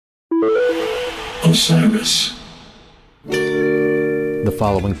Osiris. The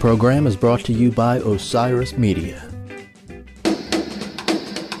following program is brought to you by Osiris Media.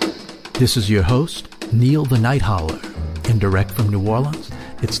 This is your host, Neil the Night Howler, and direct from New Orleans,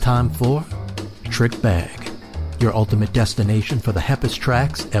 it's time for Trick Bag, your ultimate destination for the heppest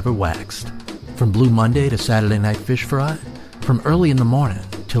tracks ever waxed. From Blue Monday to Saturday Night Fish Fry, from early in the morning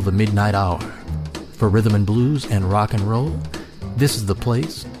till the midnight hour. For rhythm and blues and rock and roll, this is the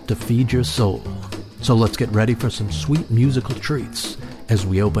place to feed your soul. So let's get ready for some sweet musical treats as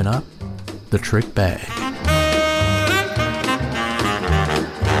we open up the Trick Bag.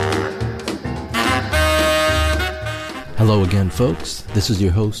 Hello again, folks. This is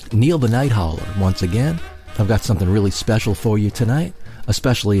your host, Neil the Night Howler. Once again, I've got something really special for you tonight,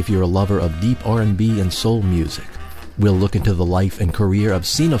 especially if you're a lover of deep R&B and soul music. We'll look into the life and career of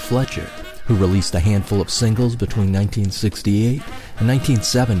Cena Fletcher, who released a handful of singles between 1968 and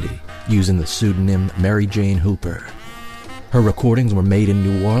 1970 using the pseudonym Mary Jane Hooper. Her recordings were made in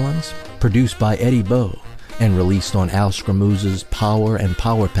New Orleans, produced by Eddie Bo, and released on Al Scramuzza's Power and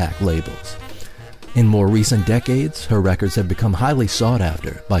Power Pack labels. In more recent decades, her records have become highly sought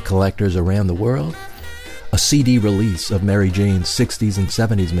after by collectors around the world. A CD release of Mary Jane's 60s and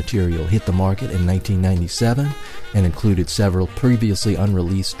 70s material hit the market in 1997 and included several previously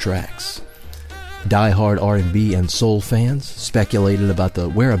unreleased tracks. Die-hard R&B and soul fans speculated about the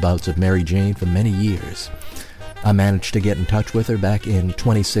whereabouts of Mary Jane for many years. I managed to get in touch with her back in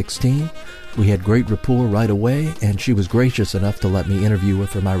 2016. We had great rapport right away, and she was gracious enough to let me interview her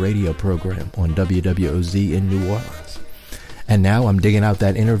for my radio program on WWOZ in New Orleans. And now I'm digging out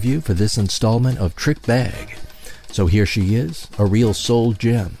that interview for this installment of Trick Bag. So here she is, a real soul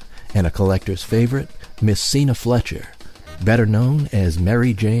gem, and a collector's favorite, Miss Cena Fletcher, better known as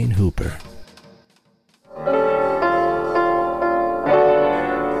Mary Jane Hooper.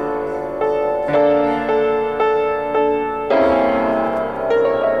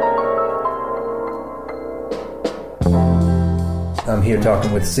 I'm here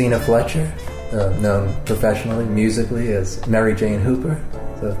talking with Cena Fletcher, known professionally, musically as Mary Jane Hooper.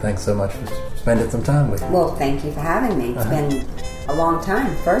 So thanks so much for spending some time with me. Well, thank you for having me. It's been a long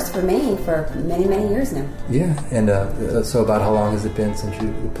time. First for me, for many, many years now. Yeah, and so about how long has it been since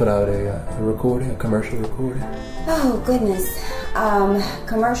you put out a recording, a commercial recording? Oh, goodness.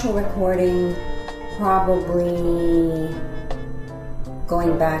 Commercial recording, probably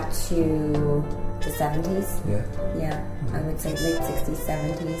going back to the 70s. Yeah, I would say late 60s,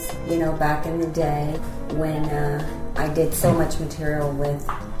 70s. You know, back in the day when I did so much material with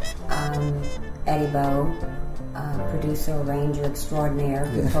Eddie Bo, producer, arranger extraordinaire,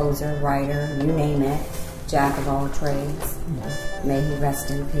 composer, writer, you name it, jack of all trades. May he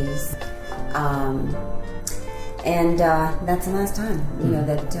rest in peace. And that's the last time, you know,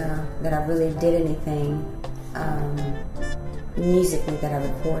 that I really did anything musically that I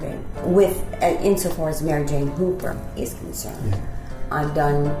recorded with, insofar as Mary Jane Hooper is concerned. I've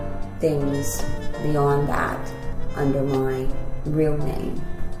done things beyond that under my real name,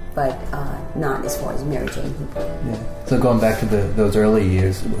 but not as far as Mary Jane Hooper. Yeah. So going back to those early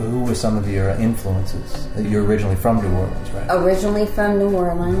years, who were some of your influences? You're originally from New Orleans, right? Originally from New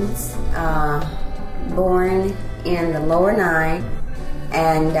Orleans, born in the Lower Ninth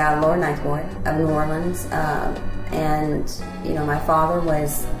and Lower Ninth Ward of New Orleans. And, you know, my father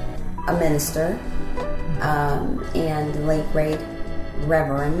was a minister, and the late, great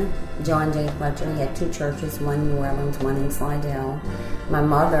Reverend John J. Fletcher. He had two churches, one in New Orleans, one in Slidell. My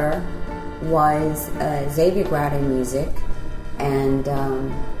mother was Xavier grad in music, and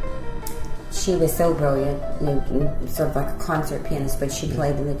she was so brilliant, you know, sort of like a concert pianist, but she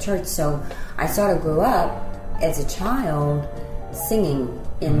played in the church. So I sort of grew up as a child singing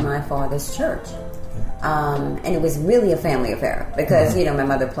in my father's church. And it was really a family affair because, you know, my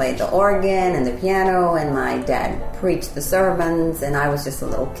mother played the organ and the piano and my dad preached the sermons and I was just a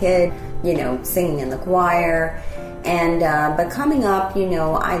little kid, you know, singing in the choir. And, but coming up, you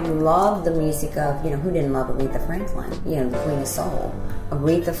know, I loved the music of, you know, who didn't love Aretha Franklin, you know, the Queen of Soul.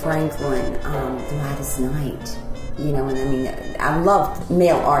 Aretha Franklin, Gladys Knight, you know, and I mean, I loved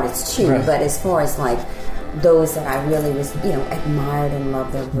male artists too, but as far as like those that I really was, you know, admired and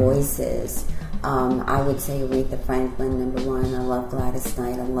loved their voices, I would say Aretha Franklin, number one. I love Gladys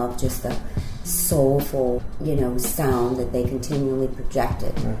Knight. I love just the soulful, you know, sound that they continually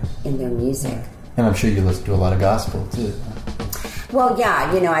projected in their music. And I'm sure you listen to a lot of gospel, too. Well,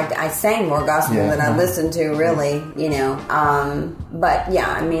 yeah, you know, I sang more gospel than I listened to, really, you know. But, yeah,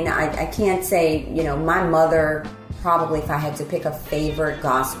 I mean, I can't say, you know, my mother, probably if I had to pick a favorite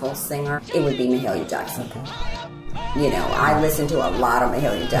gospel singer, it would be Mahalia Jackson. I listened to a lot of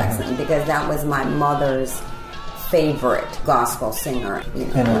Mahalia Jackson because that was my mother's favorite gospel singer.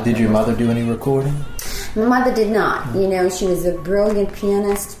 And did your mother do any recording? My mother did not. She was a brilliant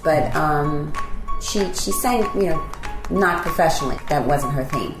pianist, but she sang, not professionally. That wasn't her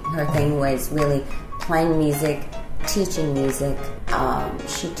thing. Her thing was really playing music, teaching music.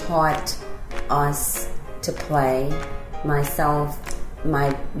 She taught us to play. Myself,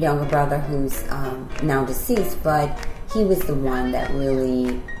 my younger brother, who's now deceased, but he was the one that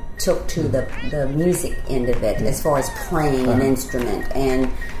really took to the music end of it, as far as playing an instrument.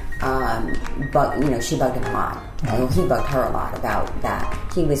 And but she bugged him a lot. He bugged her a lot about that.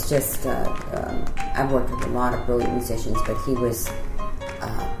 He was just I've worked with a lot of brilliant musicians, but he was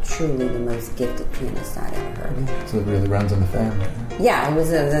truly the most gifted pianist I'd ever heard. So it really runs in the family. Yeah, it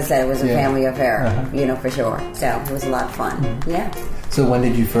was, as I said, it was a family affair, for sure. So it was a lot of fun. Yeah. So when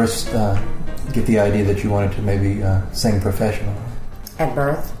did you first get the idea that you wanted to maybe sing professionally? At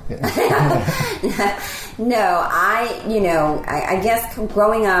birth? Yeah. No, I guess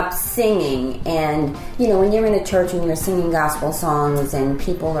growing up singing, and, when you're in a church and you're singing gospel songs and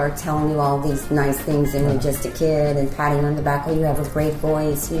people are telling you all these nice things and you're just a kid and patting you on the back, oh, you have a great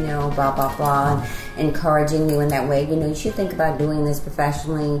voice, blah, blah, blah, and encouraging you in that way, you should think about doing this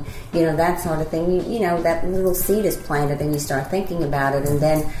professionally, that sort of thing. That little seed is planted and you start thinking about it. And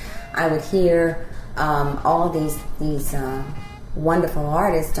then I would hear all of these wonderful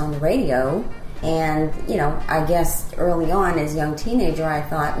artists on the radio. And, I guess early on as a young teenager, I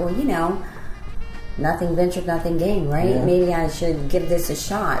thought, well, nothing ventured, nothing gained, right? Yeah. Maybe I should give this a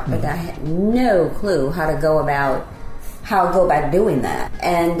shot. But I had no clue how to go about doing that.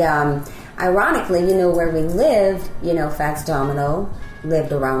 And ironically, where we lived, Fats Domino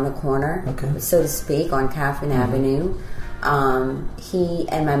lived around the corner, so to speak, on Catherine Avenue. He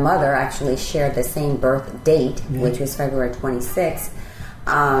and my mother actually shared the same birth date, which was February 26th.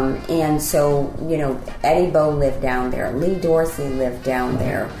 And so, Eddie Bo lived down there. Lee Dorsey lived down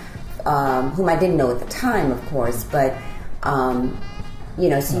there, whom I didn't know at the time, of course, but, so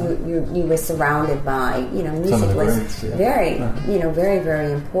you were surrounded by, music was very, very,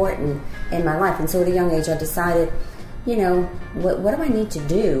 very important in my life. And so at a young age, I decided, what do I need to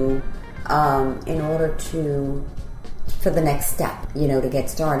do in order for the next step, to get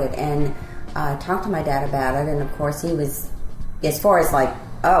started? And I talked to my dad about it, and of course he was, as far as like,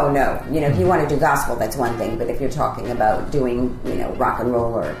 oh no, if you want to do gospel, that's one thing, but if you're talking about doing, rock and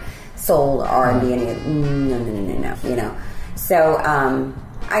roll or soul or R&B, no. So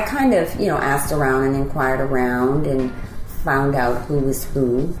I kind of, asked around and inquired around and found out who was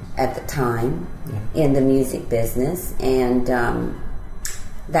who at the time in the music business, and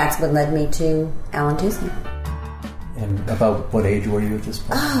that's what led me to Alan Toussaint. And about what age were you at this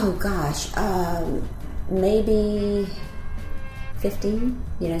point? Oh gosh, maybe 15,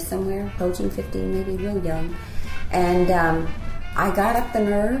 somewhere approaching 15, maybe real young. And I got up the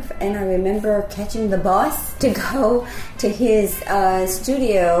nerve, and I remember catching the bus to go to his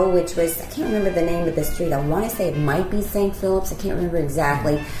studio, which was, I can't remember the name of the street. I want to say it might be St. Philip's. I can't remember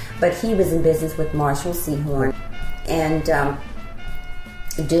exactly. But he was in business with Marshall Sehorn, and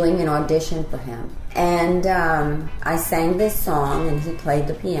doing an audition for him. And I sang this song, and he played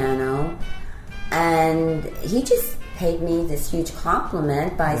the piano, and he just paid me this huge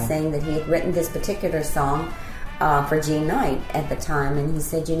compliment by saying that he had written this particular song for Jean Knight at the time. And he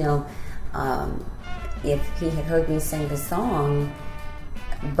said, if he had heard me sing the song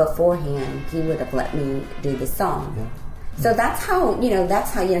beforehand, he would have let me do the song. Yeah. So that's how,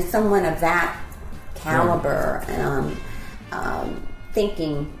 someone of that caliber,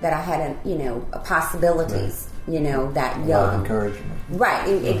 thinking that I had a possibilities, that young. A lot of encouragement. Right.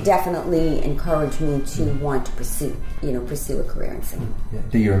 It definitely encouraged me to want to pursue a career in singing. Yeah.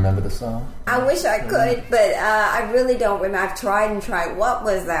 Do you remember the song? I wish I could, but I really don't remember. I've tried. What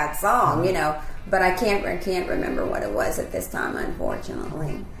was that song? But I can't remember what it was at this time,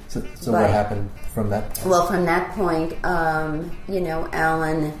 unfortunately. So what happened from that point? Well, from that point,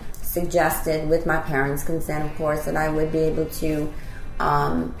 Alan suggested, with my parents' consent, of course, that I would be able to,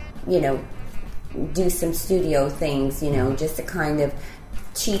 do some studio things, just to kind of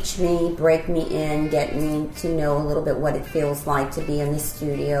teach me, break me in, get me to know a little bit what it feels like to be in the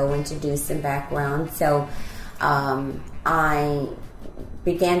studio and to do some background. So I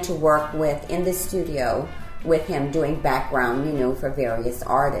began to work in the studio with him doing background, for various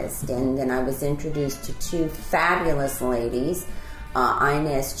artists. And then I was introduced to two fabulous ladies,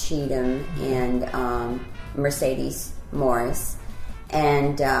 Inez Cheatham and Mercedes Morris,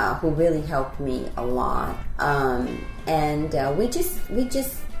 and who really helped me a lot. And we just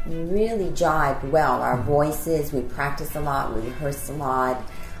really jived well. Our voices, we practiced a lot, we rehearsed a lot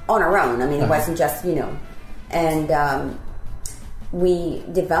on our own. I mean, it wasn't just, and we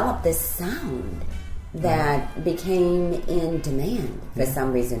developed this sound that became in demand for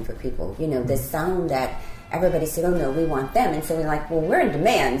some reason for people. This sound that everybody said, oh no, we want them. And so we're like, well, we're in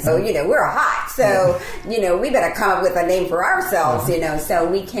demand, so, we're hot. So, we better come up with a name for ourselves, So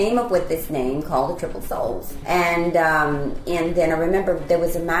we came up with this name called the Triple Souls. And then I remember there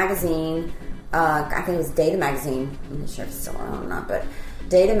was a magazine, I think it was Data Magazine, I'm not sure if it's still around or not, but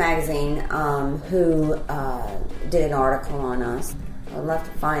Data Magazine, who did an article on us. I'd love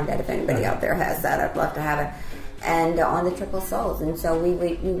to find that if anybody out there has that. I'd love to have it. And on the Triple Souls. And so we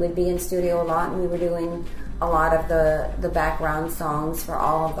would be in studio a lot, and we were doing a lot of the background songs for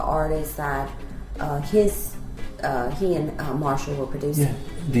all of the artists that he and Marshall were producing. Yeah.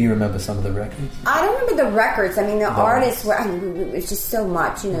 Do you remember some of the records? I don't remember the records. I mean, the artists were, it was just so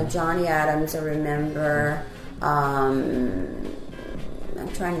much. Johnny Adams, I remember. I'm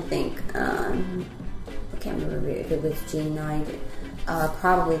trying to think. I can't remember if it was Jean Knight.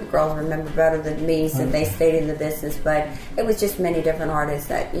 Probably the girls remember better than me since they stayed in the business, but it was just many different artists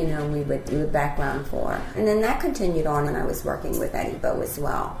that we would background for, and then that continued on, and I was working with Eddie Bo as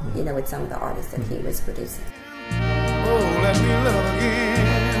well, with some of the artists that he was producing. Oh, let me love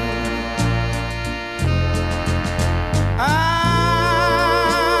again.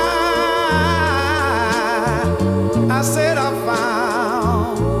 I said I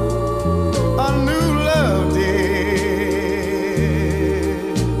found a new love, dear.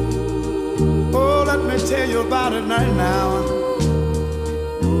 Oh, let me tell you about it right now.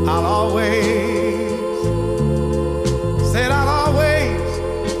 I'll always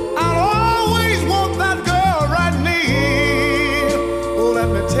want that girl right near. Oh, let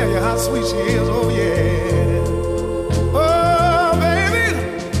me tell you how sweet she is. Oh, yeah. Oh, baby,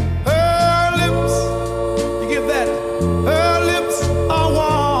 her lips, you get that? Her lips are warm,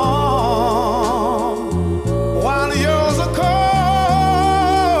 while yours are cold.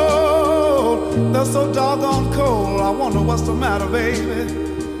 They're so doggone cold. I wonder what's the matter, baby.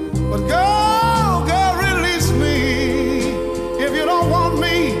 But girl, release me. If you don't want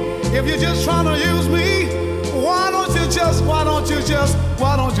me, if you're just trying to use me, why don't you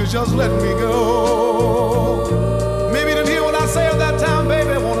just let me go? Maybe you didn't hear what I said that time,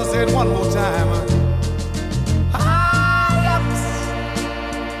 baby. I want to say it one more time.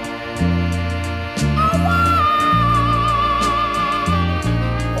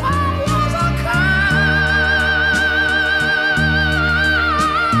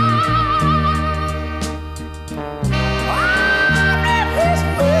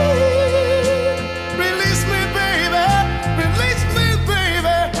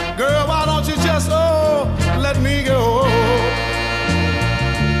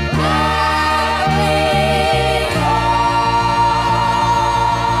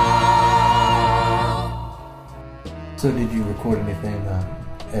 So did you record anything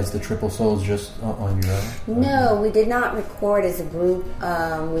as the Triple Souls just on your own? No, we did not record as a group.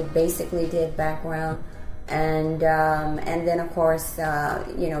 We basically did background, and then of course,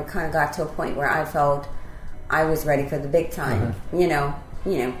 kind of got to a point where I felt I was ready for the big time.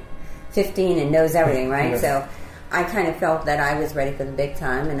 15 and knows everything, right? Yeah. So I kind of felt that I was ready for the big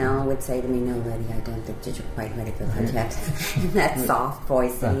time, and Alan would say to me, "No, Letty, I don't think that you're quite ready for that yet." That soft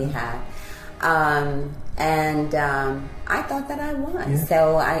voice that he had. I thought that I was. Yeah.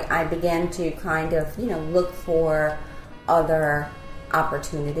 So I began to kind of, look for other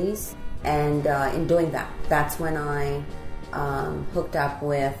opportunities. And in doing that, that's when I hooked up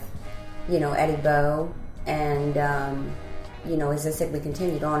with, Eddie Bo. And, as I said, we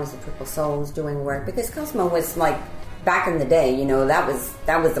continued on as the Triple Souls doing work. Because Cosmo was like, back in the day, that was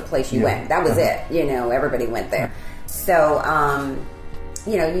the place you went. That was it. Everybody went there. So,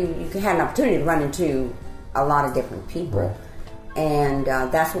 you had an opportunity to run into a lot of different people. Right. And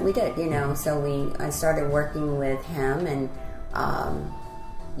that's what we did, So I started working with him, and,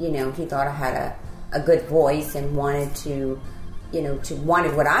 he thought I had a good voice and wanted to,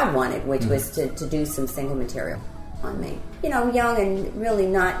 wanted what I wanted, which was to do some single material on me. Young and really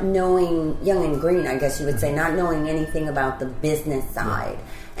not knowing, young and green, I guess you would say, not knowing anything about the business side.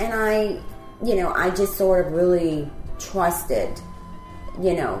 And I just sort of really trusted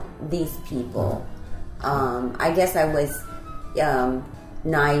these people. I guess I was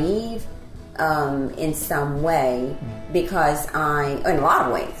naive in some way because in a lot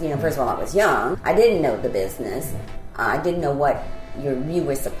of ways, first of all, I was young. I didn't know the business. I didn't know what you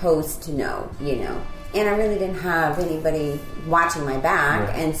were supposed to know, And I really didn't have anybody watching my back.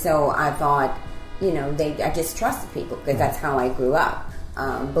 Right. And so I thought, I just trusted people because that's how I grew up.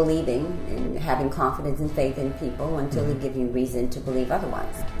 believing and having confidence and faith in people until they give you reason to believe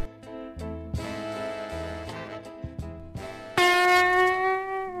otherwise.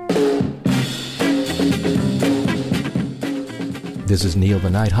 This is Neil the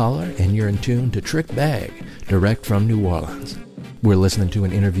Night Hauler, and you're in tune to Trick Bag, direct from New Orleans. We're listening to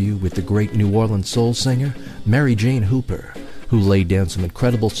an interview with the great New Orleans soul singer, Mary Jane Hooper, who laid down some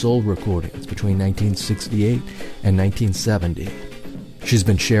incredible soul recordings between 1968 and 1970. She's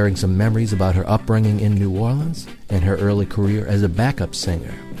been sharing some memories about her upbringing in New Orleans and her early career as a backup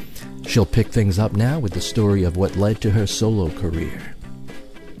singer. She'll pick things up now with the story of what led to her solo career.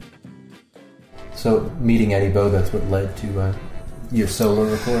 So, meeting Eddie Bo, that's what led to your solo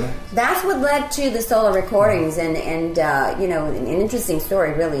recording? That's what led to the solo recordings, and you know, an interesting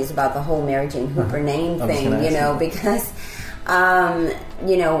story really is about the whole Mary Jane Hooper name thing, you know, because,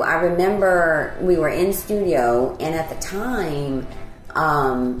 you know, I remember we were in studio, and at the time,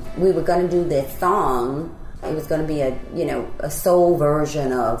 we were going to do this song. It was going to be a soul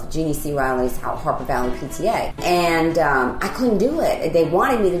version of Jeannie C. Riley's Harper Valley PTA. And I couldn't do it. They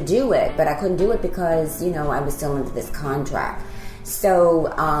wanted me to do it, but I couldn't do it because, you know, I was still under this contract. So,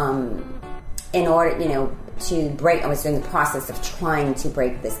 in order, you know, to break, I was in the process of trying to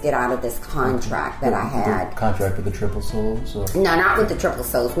get out of this contract that I had. The contract with the Triple Souls? Or? No, not with the Triple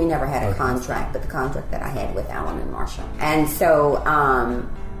Souls. We never had a contract, but the contract that I had with Alan and Marshall. And so,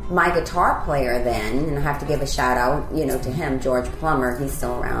 my guitar player then, and I have to give a shout out, you know, to him, George Plummer, he's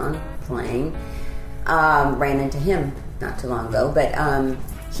still around playing. Ran into him not too long ago, but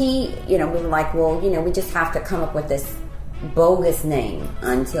he, you know, we were like, well, you know, we just have to come up with this bogus name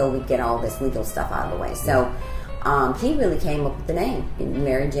until we get all this legal stuff out of the way. So he really came up with the name,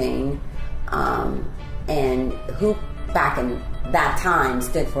 Mary Jane, and hoop back in that time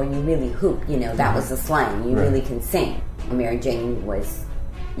stood for you really hoop, you know, that was the slang, you really can sing. Mary Jane was,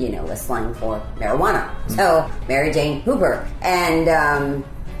 you know, a slang for marijuana. So Mary Jane Hooper, and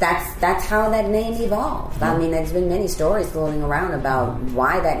that's how that name evolved. I mean, there's been many stories floating around about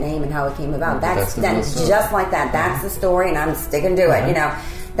why that name and how it came about. That's just like that. That's the story, and I'm sticking to it. You know,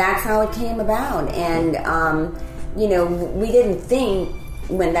 that's how it came about. And you know, we didn't think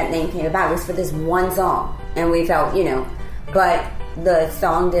when that name came about it was for this one song, and we felt, you know, but the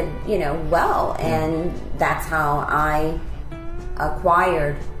song did, you know, well, and that's how I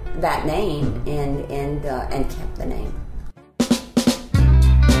acquired that name and kept the name.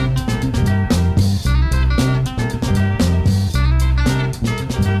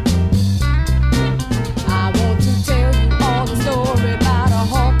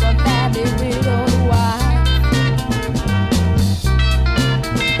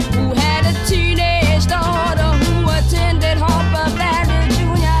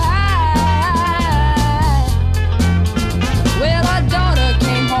 Well, her daughter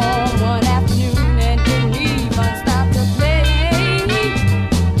came home one afternoon and didn't even stop to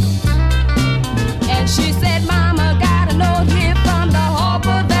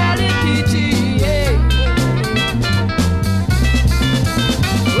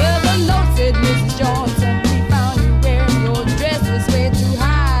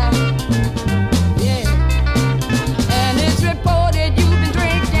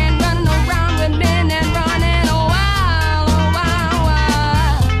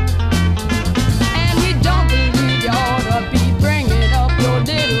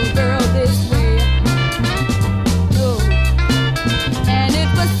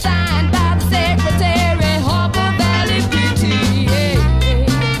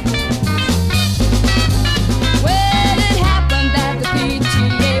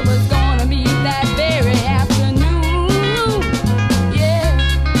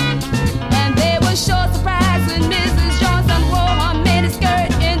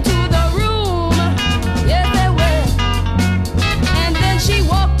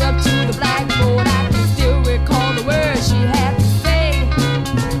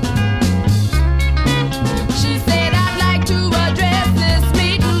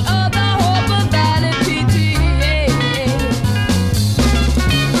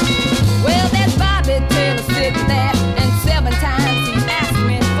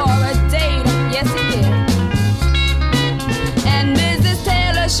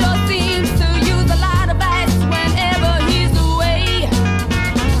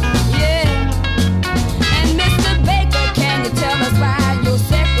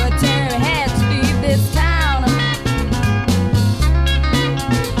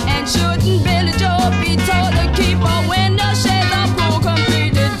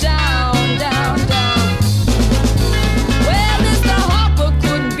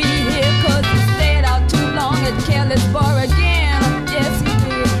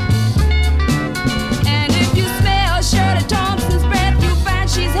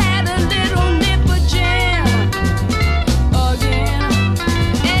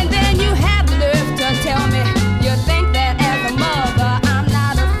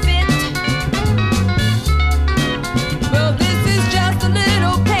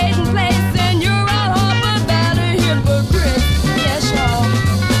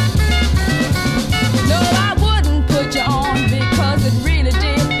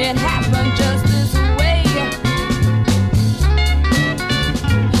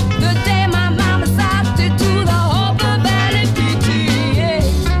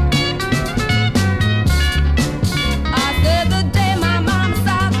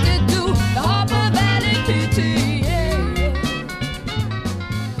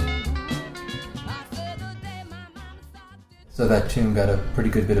So that tune got a pretty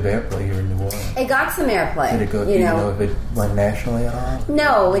good bit of airplay here in New Orleans. It got some airplay. Did it go? Do you know if it went nationally at all?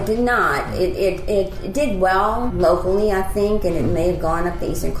 No, it did not. It did well locally, I think, and it may have gone up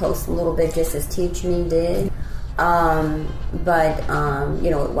the Eastern Coast a little bit, just as Teach Me did. But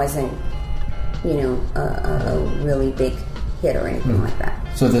it wasn't, a really big hit or anything like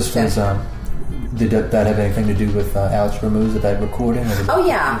that. So this was. Did that have anything to do with Alex Ramusa, that recording? Oh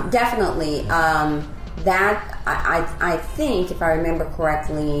yeah, definitely. That I think, if I remember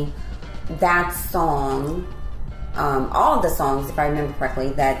correctly, that song, all of the songs, if I remember correctly,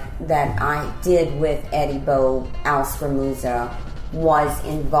 that I did with Eddie Bo, Alex Ramusa, was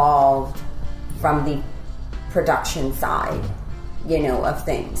involved from the production side, of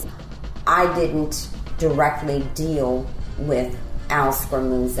things. I didn't directly deal with Alex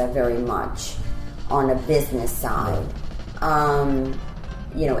Ramusa very much on a business side.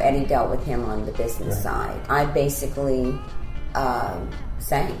 Eddie dealt with him on the business side. I basically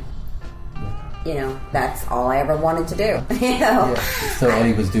sang. That's all I ever wanted to do. Yeah. So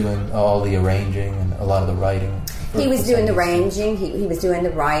Eddie was doing all the arranging and a lot of the writing. He was doing the arranging. He was doing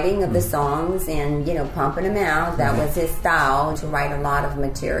the writing of the songs and pumping them out. That was his style, to write a lot of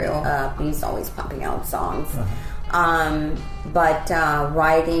material. He's always pumping out songs. But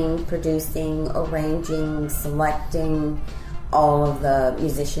writing, producing, arranging, selecting all of the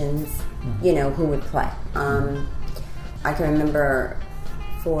musicians, who would play. I can remember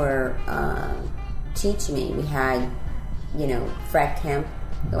for Teach Me, we had, Fred Kemp,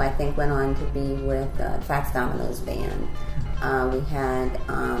 who I think went on to be with Fats Domino's band. We had,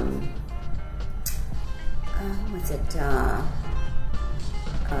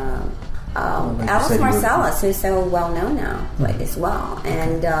 Alice Marcellus, who's so well known now, played as well.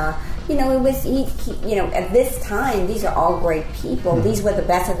 And it was he at this time, these are all great people. These were the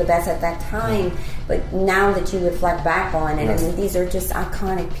best of the best at that time. But now that you reflect back on it, I mean, these are just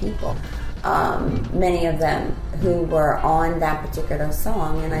iconic people. Many of them who were on that particular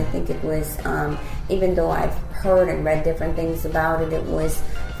song, and I think it was, even though I've heard and read different things about it, it was,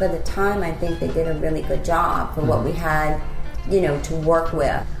 for the time, I think they did a really good job for what we had, to work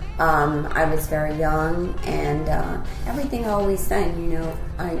with. I was very young, and everything I always sang,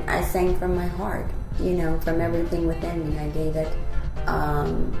 I sang from my heart, from everything within me. I gave it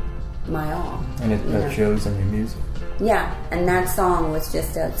my all. And it shows in your music. Yeah, and that song was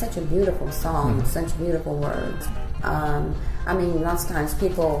just such a beautiful song, such beautiful words. I mean, lots of times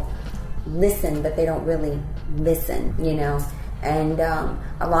people listen, but they don't really listen, And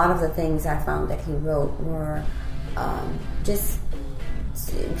a lot of the things I found that he wrote were just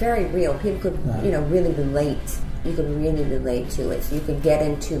very real. People could, really relate. You could really relate to it. So you could get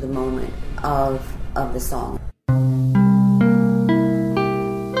into the moment of the song.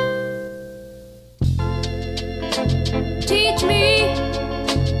 Teach me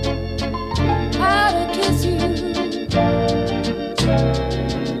how to kiss you.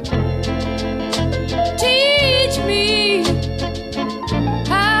 Teach me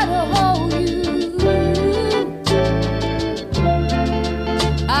how to hold you.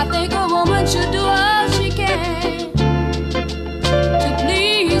 I think a woman should do all she can to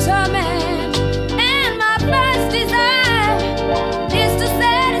please her man. And my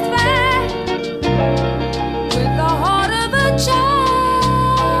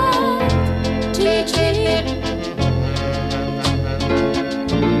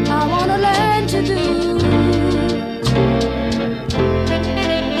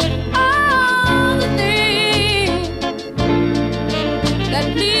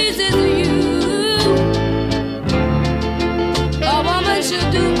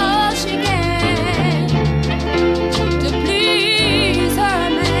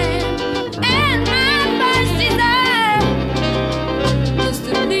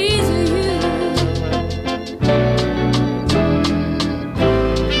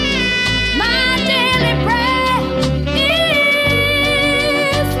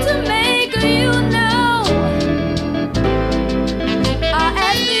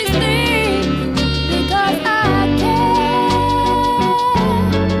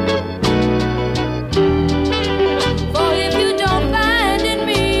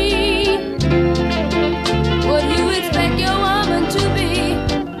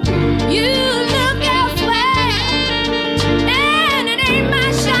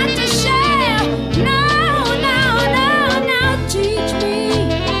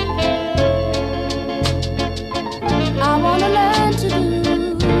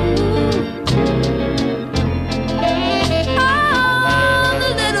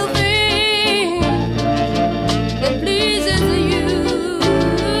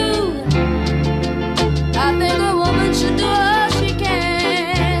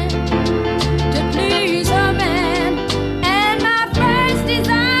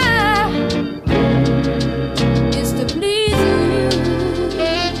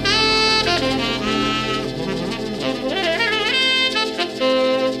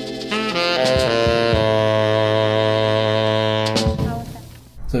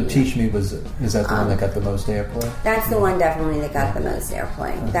Teach Me is that the one that got the most airplay? That's the one definitely that got the most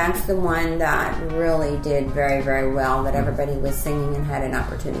airplay. That's the one that really did very, very well, that everybody was singing and had an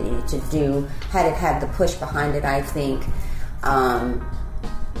opportunity to do. Had it had the push behind it, I think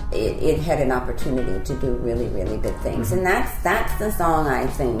it had an opportunity to do really, really good things. And that's the song, I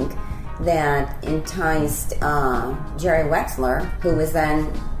think, that enticed Jerry Wexler, who was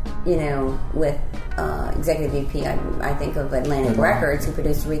then, with Executive VP, I think, of Atlantic Records, who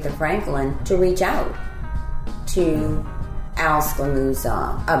produced Aretha Franklin, to reach out to Al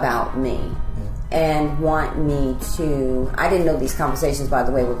Scaluzza about me and want me to, I didn't know these conversations, by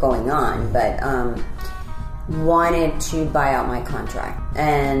the way, were going on, but wanted to buy out my contract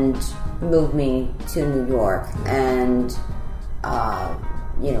and move me to New York and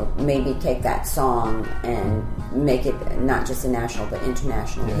maybe take that song and make it not just a national but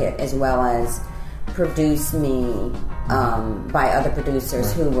international hit, as well as produce me by other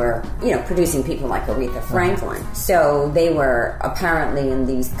producers who were, producing people like Aretha Franklin. So they were apparently in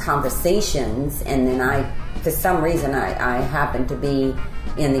these conversations, and then for some reason, I happened to be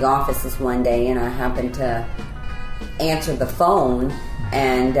in the offices one day, and I happened to answer the phone,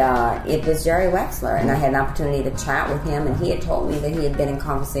 and it was Jerry Wexler, and I had an opportunity to chat with him, and he had told me that he had been in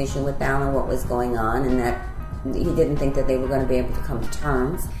conversation with Al and what was going on, and that he didn't think that they were going to be able to come to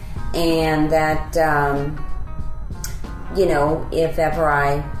terms, and that if ever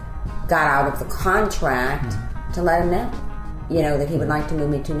I got out of the contract, to let him know, that he would like to move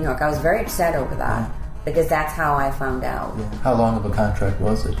me to New York. I was very upset over that, because that's how I found out. Yeah. How long of a contract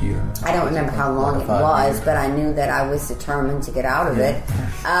was it? Do you remember? I don't remember how long it was, but I knew that I was determined to get out of it.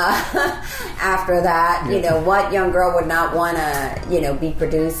 After that, what young girl would not want to, be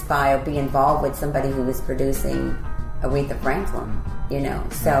produced by or be involved with somebody who was producing Aretha Franklin,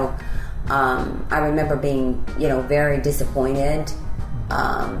 So I remember being, very disappointed.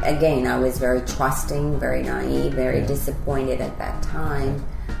 Again, I was very trusting, very naive, very disappointed at that time.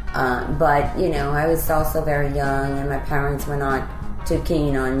 But, I was also very young, and my parents were not too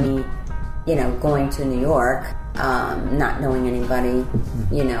keen on me, going to New York, not knowing anybody,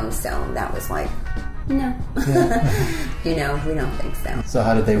 so that was like, no. We don't think so. So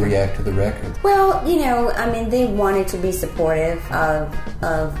how did they react to the record? Well, they wanted to be supportive of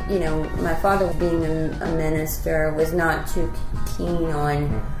my father being a minister, was not too keen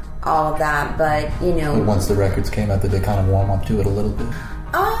on all of that, but, But once the records came out, did they kind of warm up to it a little bit?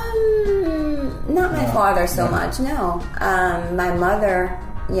 Not my father so much, no. My mother,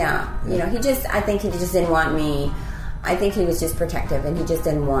 I think he just didn't want me, I think he was just protective, and he just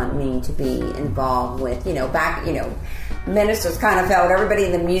didn't want me to be involved with, ministers kind of felt everybody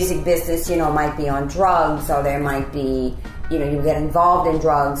in the music business, might be on drugs, or there might be, you get involved in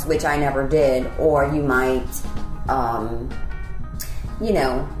drugs, which I never did, or you might,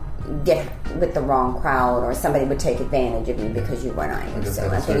 get with the wrong crowd, or somebody would take advantage of you because you were naive. So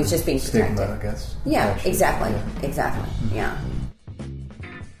I think it's just being protected. Stigma, I guess. Yeah, actually. exactly. Yeah.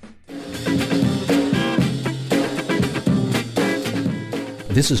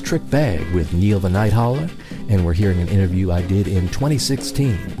 This is Trick Bag with Neil the Night Hauler, and we're hearing an interview I did in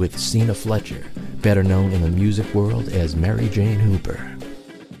 2016 with Cena Fletcher, better known in the music world as Mary Jane Hooper.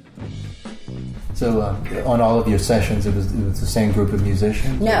 So on all of your sessions, it was the same group of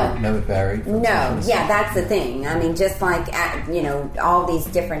musicians? No. No, it varied? No, yeah, that's the thing. I mean, just like, all these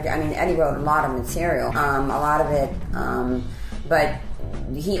different, Eddie wrote a lot of material, a lot of it, but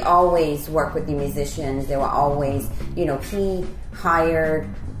he always worked with the musicians. There were always, he hired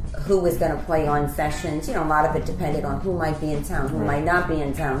who was going to play on sessions. A lot of it depended on who might be in town, who might not be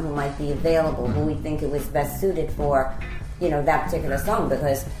in town, who might be available, who we think it was best suited for, that particular song,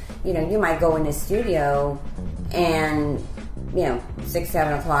 because you might go in the studio and, 6,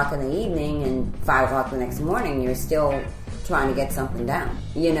 7 o'clock in the evening and 5 o'clock the next morning, you're still trying to get something down,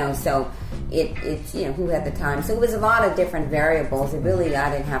 so it's, who had the time. So it was a lot of different variables. It really, I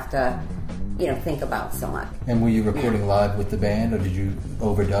didn't have to, think about so much. And were you recording live with the band, or did you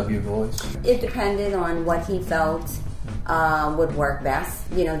overdub your voice? It depended on what he felt would work best.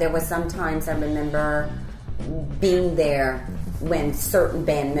 There was sometimes I remember being there when certain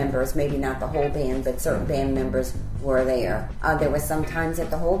band members, maybe not the whole band, but certain band members were there. There were some times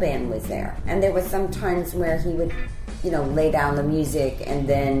that the whole band was there. And there were some times where he would, lay down the music, and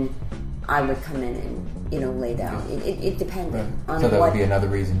then I would come in and, lay down. It depended on so that what... would be another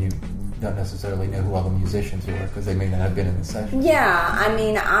reason you don't necessarily know who all the musicians were, because they may not have been in the session. Yeah, I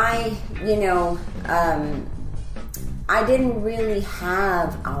mean, I didn't really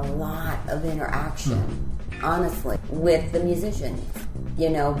have a lot of interaction, honestly, with the musicians,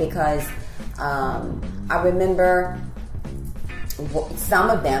 because I remember some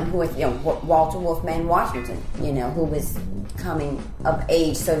of them who was, Walter Wolfman Washington, who was coming of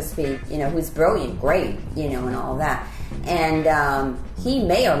age, so to speak, who's brilliant, great, and all that. And he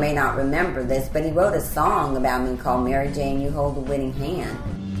may or may not remember this, but he wrote a song about me called Mary Jane, You Hold the Winning Hand.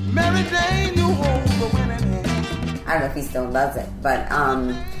 Mary Jane, you hold the winning hand. I don't know if he still does it, but,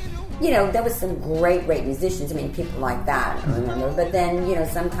 there was some great musicians. I mean, people like that, I remember. But then,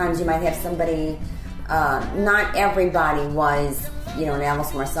 sometimes you might have somebody, not everybody was, an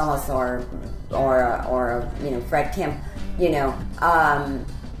Alice Marcellus or Fred Kemp, it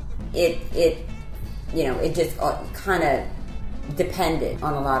just kind of depended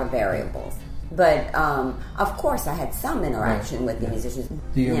on a lot of variables. But, of course, I had some interaction with the musicians.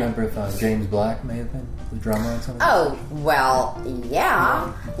 Do you remember if James Black may have been the drummer on something? Oh, well,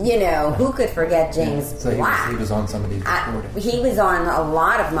 yeah. Who could forget James Black? He was on some of these recordings. He was on a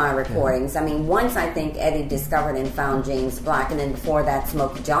lot of my recordings. Yeah. I mean, once I think Eddie discovered and found James Black, and then before that,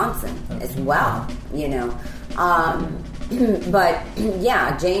 Smokey Johnson as well, But,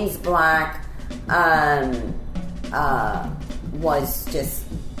 yeah, James Black was just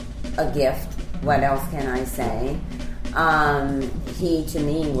a gift. What else can I say? He, to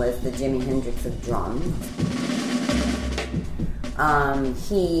me, was the Jimi Hendrix of drums.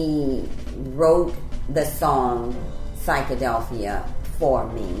 He wrote the song Psychedelphia for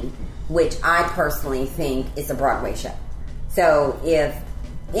me, which I personally think is a Broadway show. So if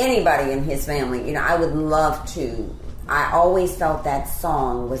anybody in his family, I would love to. I always felt that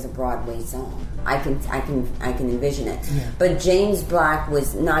song was a Broadway song. I can envision it. Yeah. But James Black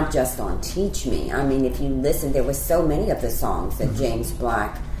was not just on Teach Me. I mean, if you listen, there were so many of the songs that James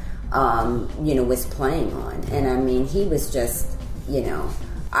Black, was playing on. And I mean, he was just,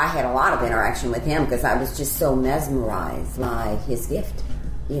 I had a lot of interaction with him because I was just so mesmerized by his gift.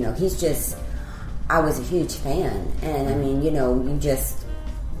 He's just, I was a huge fan. And I mean,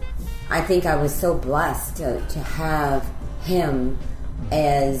 I think I was so blessed to have him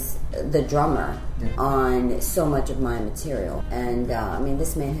as the drummer on so much of my material. And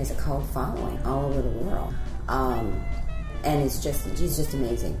this man has a cult following all over the world. And he's just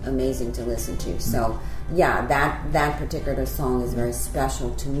amazing to listen to. So yeah, that particular song is very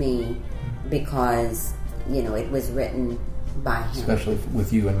special to me because, it was written by him. Especially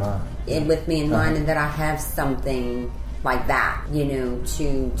with you in mind. With me in mind, and that I have something like that,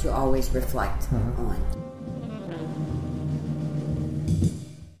 to always reflect on.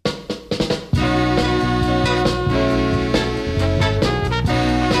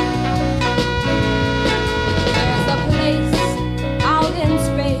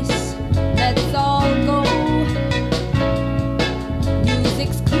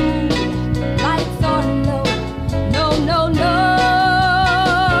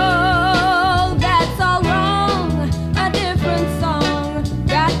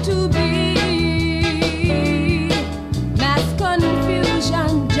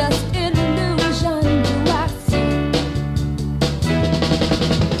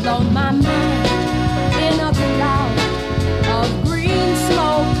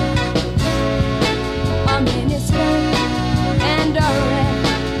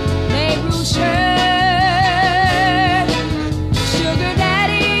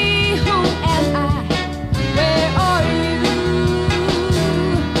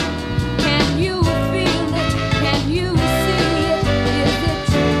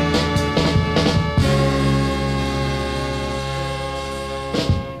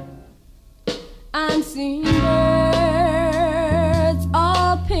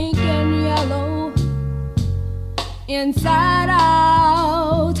 Inside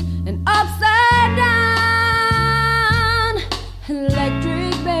out and upside down,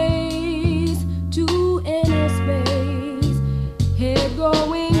 electric bass to inner space, head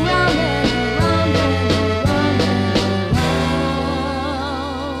going round and round and round.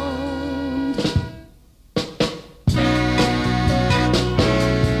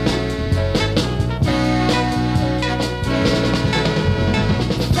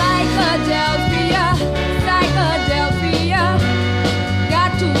 Psychedelphia, psychedelphia.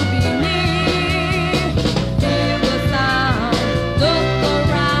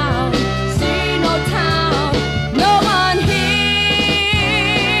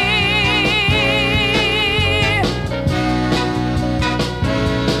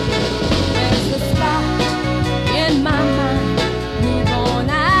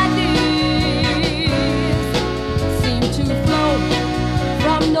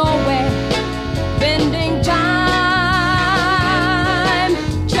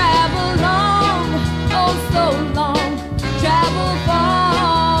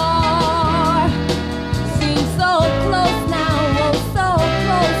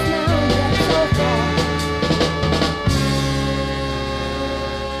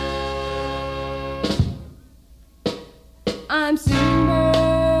 I'm seeing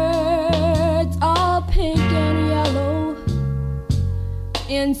birds all pink and yellow,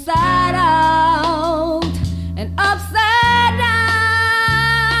 inside out and upside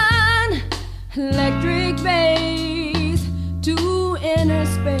down. Electric bass to inner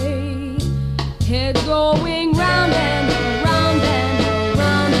space, head going round and round and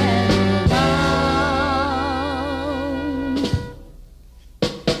round and round.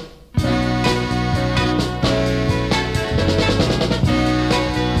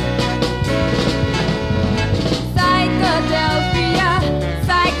 Psychedelphia,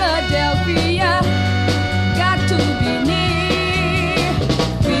 psychedelphia, got to be near.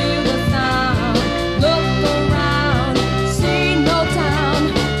 Feel the sound, look around, see no town,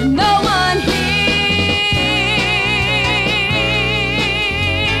 no one here.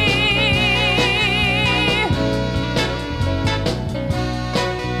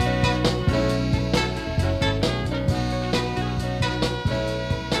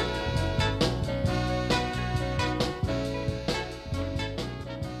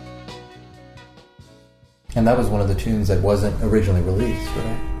 And that was one of the tunes that wasn't originally released,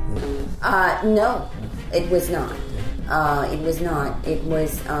 right? No, it was not. It was not. It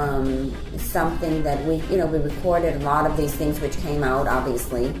was something that we recorded a lot of these things, which came out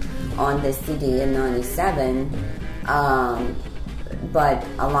obviously on this CD in '97. But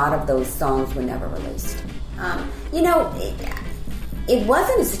a lot of those songs were never released. It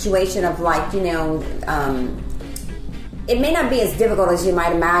wasn't a situation of like, it may not be as difficult as you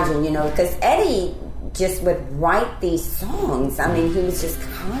might imagine, because Eddie just would write these songs. I mean, he was just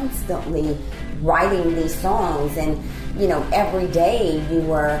constantly writing these songs, and every day you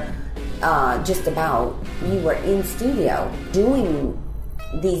were you were in studio doing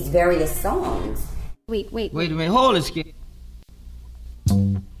these various songs. Wait a minute, hold it, Skip.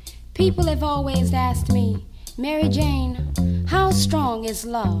 People have always asked me, Mary Jane, how strong is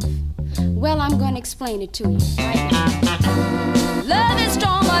love? Well, I'm going to explain it to you right now. Love is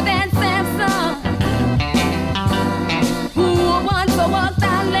stronger than Samson, who once walked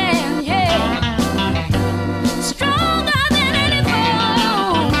that land, yeah. Stronger than any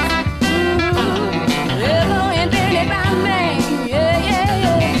foe, ever invented by man, yeah, yeah,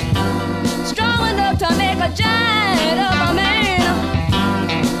 yeah. Strong enough to make a giant of a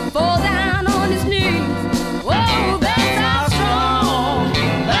man fall down on his knees. Whoa, that's how strong,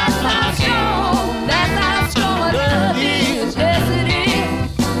 that's how strong, that's how strong love is, yes it is.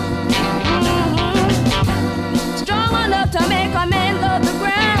 Strong enough to make a man love the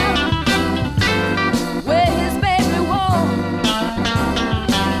ground where his baby walks.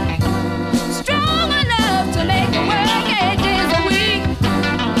 Strong enough to make him work 8 days a week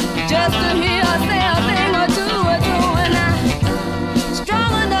just to hear herself sing or do or doing now.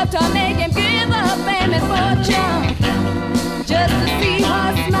 Strong enough to make him give up fame and fortune just to see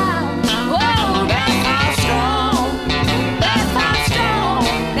her smile. Oh, that's how strong, that's how strong,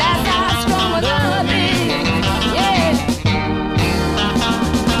 that's how strong love is, yeah.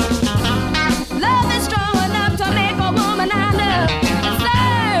 Love is strong enough to make a woman I love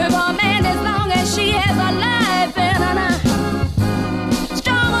serve a man as long as she has a life in her.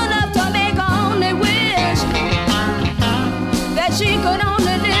 Strong enough to make her only wish that she could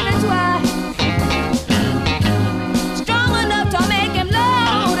only live it twice. Strong enough to make him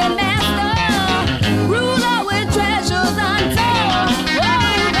Lord and Master, ruler with treasures untold.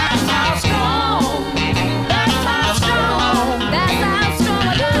 Oh, that's how strong, that's how strong, that's how strong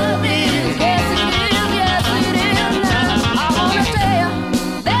love is. Yes it is, yes it is. I wanna tell you,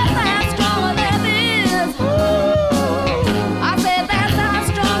 that's how strong love is. I said that's how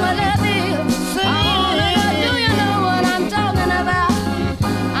strong love is. I wanna know, do you know what I'm talking about?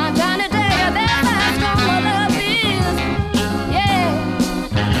 I'm trying to tell you that's how strong love is. Yeah.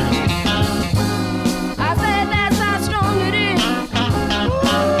 I said that's how strong it is.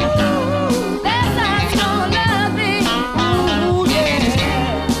 That's how strong love is. Ooh, yeah.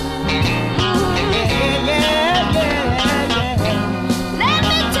 Let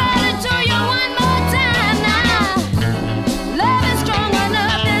me tell it to you one more time now. Love is strong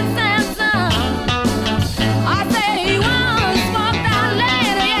enough than Samson. I say he once walked that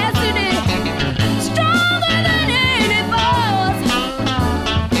land, yes he did. Stronger than any force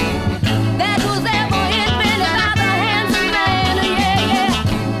that was ever invented by the hands of man, yeah, yeah.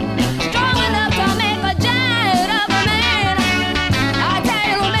 Strong enough to make a giant of a man. I tell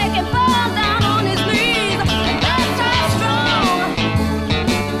you, make him fall down on his knees. That's how strong.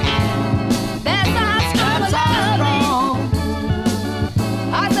 That's how strong love is.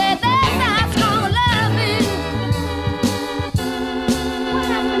 I said that's how strong love is. What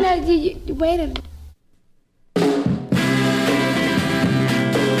happened? Wait a minute.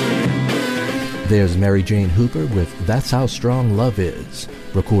 There's Mary Jane Hooper with That's How Strong Love Is,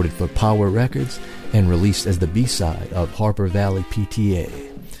 recorded for Power Records and released as the B-side of Harper Valley PTA.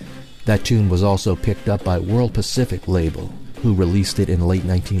 That tune was also picked up by World Pacific label, who released it in late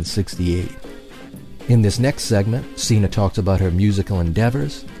 1968. In this next segment, Cena talks about her musical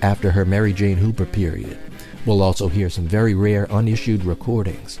endeavors after her Mary Jane Hooper period. We'll also hear some very rare unissued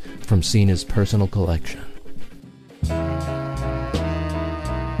recordings from Cena's personal collection.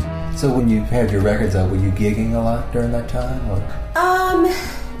 So when you had your records out, were you gigging a lot during that time? Or?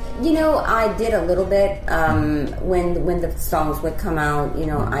 I did a little bit when the songs would come out.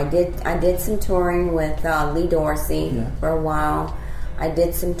 I did some touring with Lee Dorsey for a while. I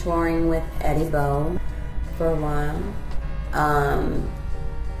did some touring with Eddie Bo for a while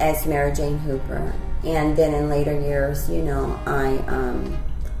as Mary Jane Hooper, and then in later years, I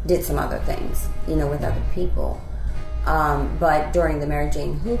did some other things, with other people. But during the Mary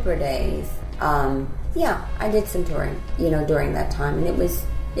Jane Hooper days, I did some touring, during that time, and it was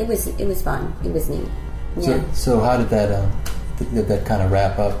fun. It was neat. Yeah. So how did that kind of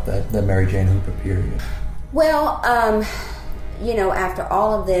wrap up that Mary Jane Hooper period? Well, after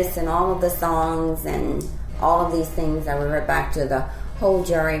all of this and all of the songs and all of these things, I revert back to the whole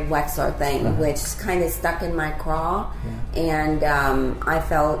Jerry Wexler thing, which kind of stuck in my craw, and I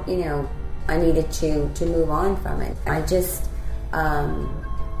felt, I needed to move on from it. I just,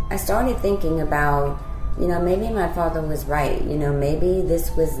 I started thinking about, maybe my father was right. Maybe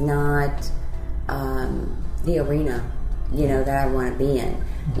this was not the arena, that I want to be in.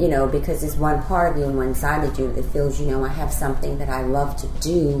 Because there's one part of you and one side of you that feels, I have something that I love to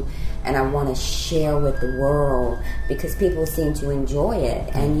do and I want to share with the world because people seem to enjoy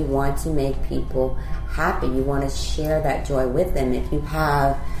it, and you want to make people happy. You want to share that joy with them. If you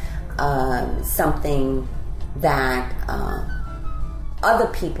have something that other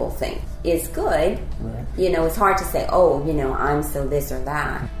people think is good, right. It's hard to say, I'm so this or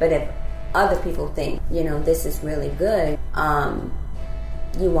that. But if other people think, this is really good,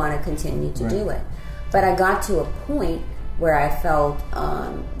 you want to continue to do it. But I got to a point where I felt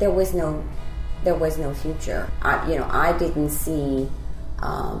there was no future. I didn't see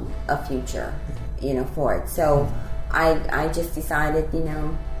a future, for it. So I just decided,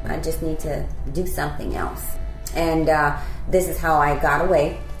 I just need to do something else. And this is how I got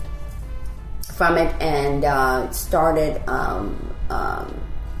away from it and started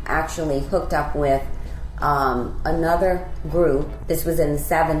actually hooked up with another group. This was in the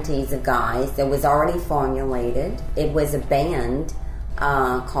 70s of guys that was already formulated. It was a band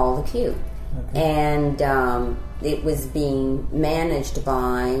called The Q. Okay. And it was being managed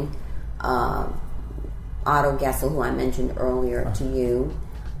by Otto Gessel, who I mentioned earlier to you,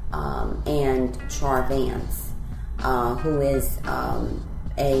 and Char Vance, who is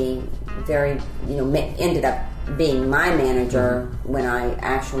a very, ended up being my manager when I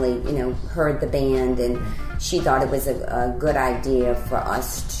actually, heard the band, and she thought it was a good idea for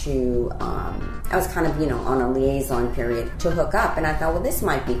us to, I was kind of, on a liaison period to hook up, and I thought, well, this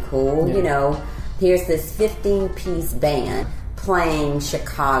might be cool, here's this 15-piece band playing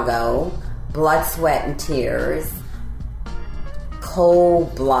Chicago, Blood, Sweat, and Tears,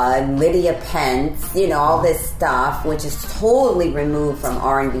 Cold Blood, Lydia Pence, all this stuff, which is totally removed from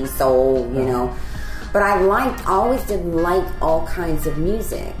R&B soul, But I always did like all kinds of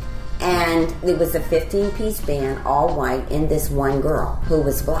music. And it was a 15-piece band, all white, and this one girl who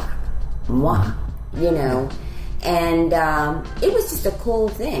was black. Moi, And it was just a cool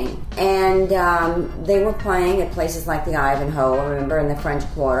thing. And they were playing at places like the Ivanhoe, I remember, in the French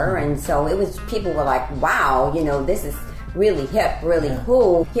Quarter. And so people were like, wow, this is really hip, really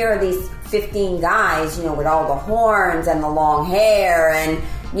cool. Here are these 15 guys, with all the horns and the long hair, and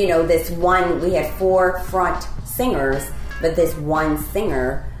this one, we had 4 front singers, but this one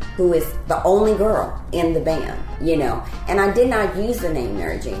singer who is the only girl in the band, And I did not use the name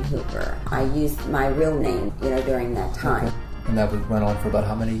Mary Jane Hooper. I used my real name, during that time. Okay. And that went on for about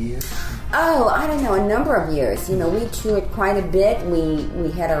how many years? Oh, I don't know, a number of years. We toured quite a bit.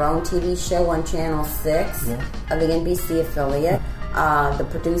 We had our own TV show on Channel 6 of the NBC affiliate. The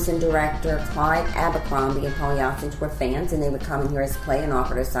producer and director, Clyde Abercrombie and Paul Yasich, were fans, and they would come and hear us play and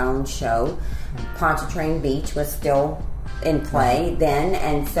offer us our own show. Pontchartrain Beach was still in play then,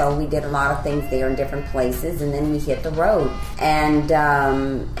 and so we did a lot of things there in different places, and then we hit the road. And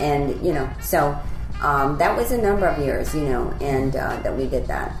so that was a number of years, and that we did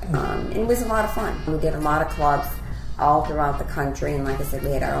that. And it was a lot of fun. We did a lot of clubs all throughout the country, and like I said,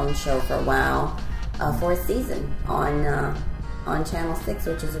 we had our own show for a while, for a season on on Channel 6,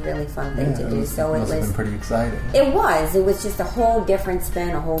 which is a really fun thing to do. So it was pretty exciting. It was just a whole different spin,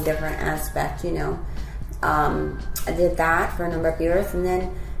 a whole different aspect, you know. I did that for a number of years, and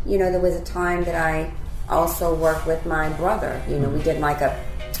then, you know, there was a time that I also worked with my brother. You know, we did like a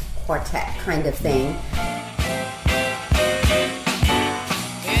quartet kind of thing.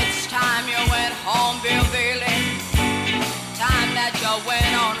 It's time you went home, Bill Bailey. Time that you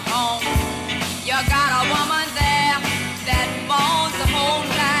went on home. You got a woman there that moans the whole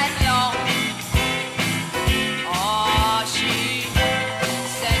night long. Oh, she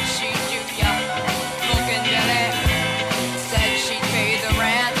said she'd do ya cooking, Billy. Said she'd pay the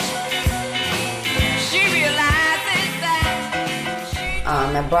rent. She realizes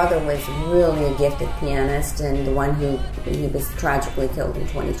that my brother was really a gifted pianist, and the one who he was tragically killed in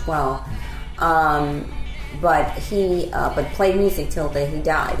 2012. But he played music till the day he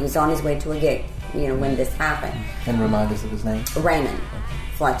died. He was on his way to a gig, you know, when this happened. And remind us of his name? Raymond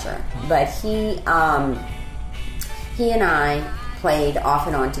Fletcher. But he and I played off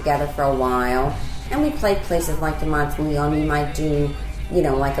and on together for a while, and we played places like the Monteleone. We might do, you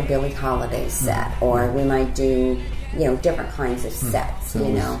know, like a Billie Holiday set, or we might do, you know, different kinds of sets. So you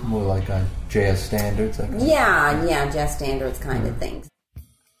it was know, more like jazz standards. Like yeah, jazz standards kind of things.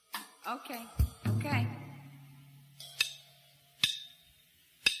 okay.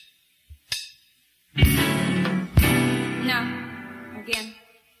 Now, again.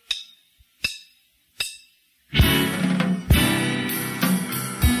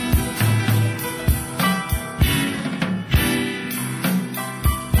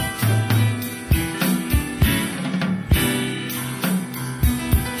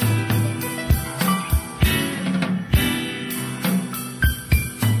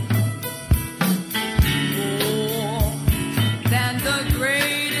 Than the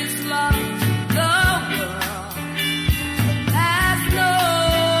greatest love the world has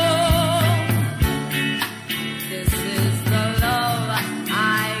known. This is the love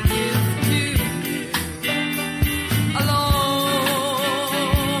I give to you alone.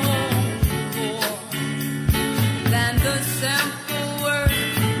 Than the simple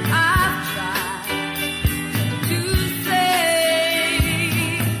words I've tried to say.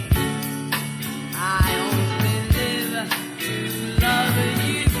 I only live to love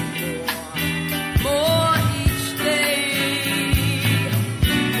you more each day,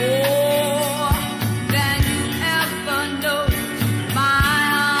 more than you ever know. My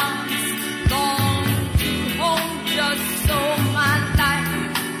arms long to hold just so my life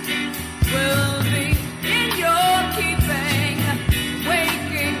will be in your keeping,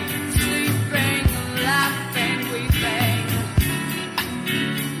 waking, sleeping, laughing, weeping.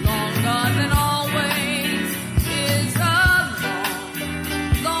 Longer than always is a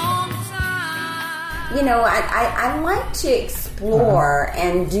long time. You know, I like to explore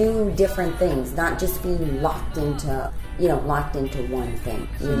and do different things, not just be locked into one thing,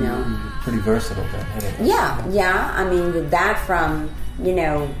 you know. Pretty versatile then. Yeah. I mean, with that from, you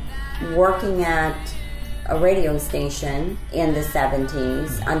know, working at a radio station in the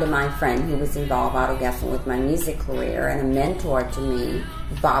 70s under my friend who was involved, Otto Gessler, with my music career, and a mentor to me,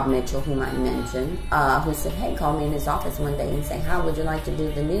 Bob Mitchell, whom I mentioned, who said, hey, call me in his office one day and say, how would you like to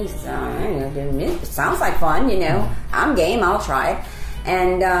do the news? I said, I'm going to do the news. It sounds like fun, you know. I'm game, I'll try it.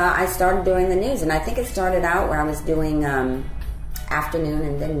 And I started doing the news, and I think it started out where I was doing afternoon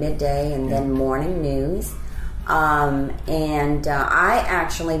and then midday and then morning news. I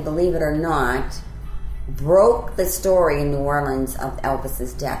actually, believe it or not, broke the story in New Orleans of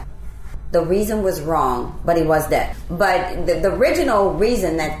Elvis's death. The reason was wrong, but he was dead. But the original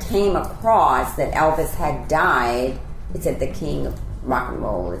reason that came across that Elvis had died, it said the king of rock and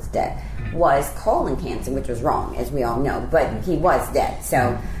roll is dead, was colon cancer, which was wrong, as we all know. But he was dead,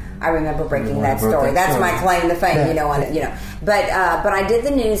 so I remember breaking that story. That's my claim to fame, you know. But I did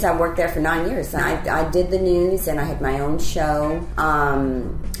the news. I worked there for 9 years. I did the news, and I had my own show.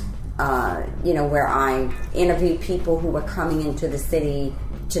 You know, where I interviewed people who were coming into the city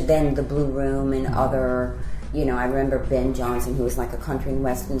to then the Blue Room and other, you know, I remember Ben Johnson, who was like a country and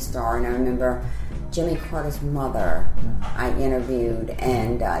western star, and I remember Jimmy Carter's mother I interviewed,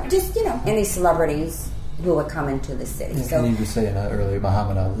 and just, you know, any celebrities who would come into the city. Yeah, so, and you were saying earlier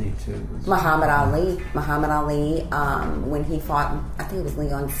Muhammad Ali, too. Muhammad Ali, when he fought, I think it was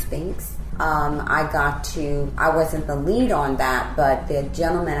Leon Spinks. I wasn't the lead on that, but the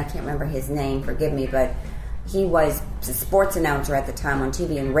gentleman, I can't remember his name, forgive me, but he was a sports announcer at the time on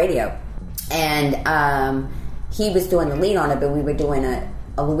TV and radio. And he was doing the lead on it, but we were doing a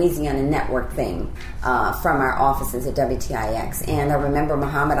Louisiana network thing from our offices at WTIX. And I remember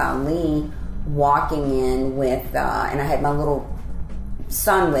Muhammad Ali walking in with, and I had my little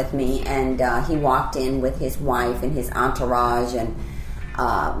son with me, and he walked in with his wife and his entourage, and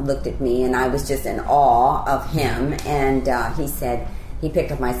looked at me, and I was just in awe of him. And he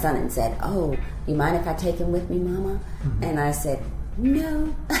picked up my son and said, "Oh, you mind if I take him with me, Mama?" Mm-hmm. And I said,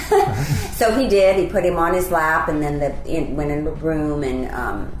 "No." So he did. He put him on his lap, and then went in the room,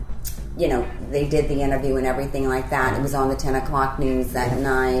 and they did the interview and everything like that. It was on the 10 o'clock news that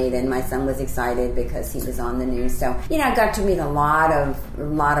night, and my son was excited because he was on the news. So, I got to meet a lot of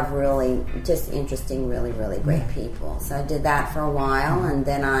really just interesting, really, really great people. So I did that for a while, and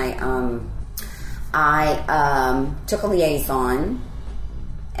then I took a liaison,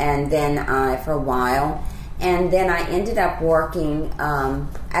 and then for a while, and then I ended up working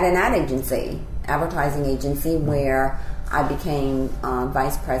at an advertising agency, where I became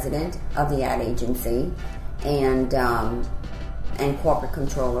vice president of the ad agency, and corporate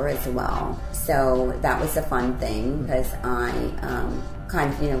controller as well. So that was a fun thing, because I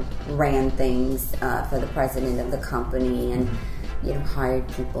kind of ran things for the president of the company, and hired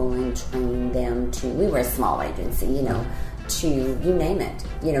people and trained them to. We were a small agency, to you name it,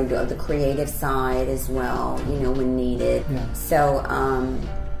 the creative side as well, when needed. Yeah. So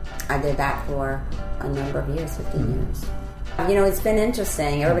I did that for a number of years, 15 years. It's been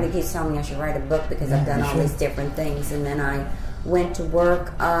interesting. Everybody keeps telling me I should write a book because I've done all these different things. And then I went to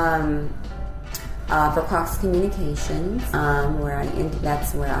work for Cox Communications,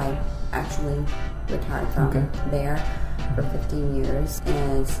 that's where I actually retired from there for 15 years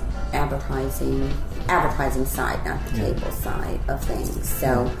as advertising side, not the cable side of things.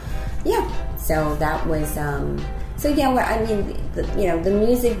 So, so that was, the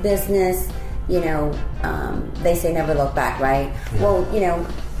music business, they say never look back, right? Yeah. Well,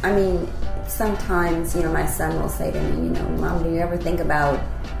 sometimes, my son will say to me, Mom, do you ever think about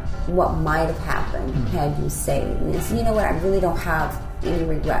what might have happened had you stayed? And I said, I really don't have any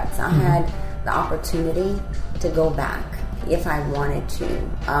regrets. I had the opportunity to go back if I wanted to.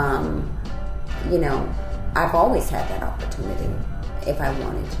 I've always had that opportunity if I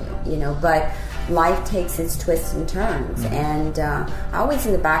wanted to, but life takes its twists and turns. And I always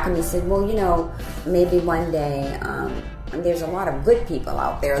in the back of me said, well, maybe one day, there's a lot of good people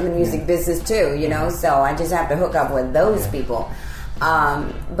out there in the music business too, so I just have to hook up with those people.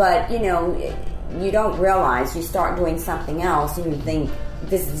 But, you don't realize, you start doing something else and you think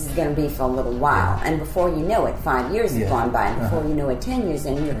this is going to be for a little while. And before you know it, 5 years have gone by, and before you know it, 10 years,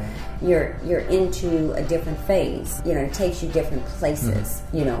 and you're into a different phase. It takes you different places,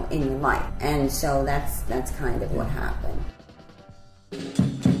 in your life. And so that's kind of what happened.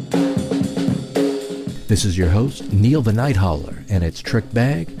 This is your host, Neil the Night Howler, and it's Trick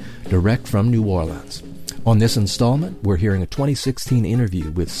Bag, direct from New Orleans. On this installment, we're hearing a 2016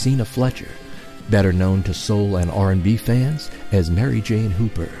 interview with Cena Fletcher, better known to soul and R&B fans as Mary Jane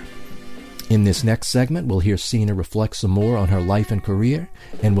Hooper. In this next segment, we'll hear Cena reflect some more on her life and career,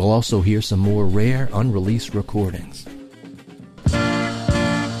 and we'll also hear some more rare, unreleased recordings.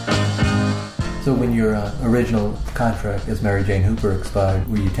 So when your original contract as Mary Jane Hooper expired,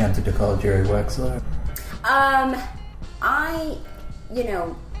 were you tempted to call Jerry Wexler?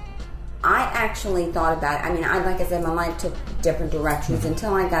 I actually thought about it. Like I said, my life took different directions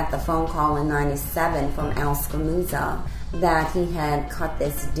until I got the phone call in 97 from Al Scamuza that he had cut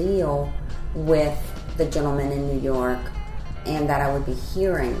this deal with the gentleman in New York, and that I would be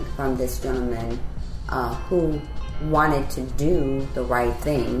hearing from this gentleman who wanted to do the right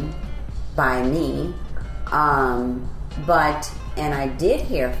thing by me. And I did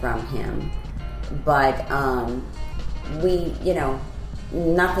hear from him, but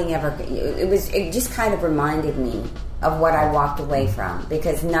nothing ever. It just kind of reminded me of what I walked away from,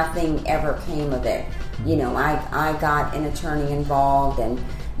 because nothing ever came of it. I got an attorney involved, and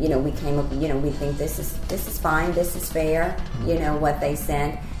we came up. We think this is fine, this is fair. What they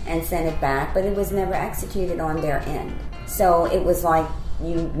sent, and sent it back, but it was never executed on their end. So it was like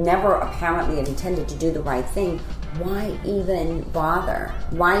you never apparently intended to do the right thing. Why even bother?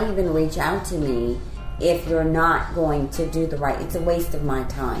 Why even reach out to me if you're not going to do the right? It's a waste of my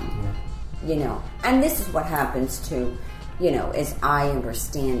time, And this is what happens to, as I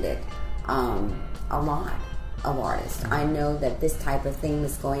understand it, a lot of artists. I know that this type of thing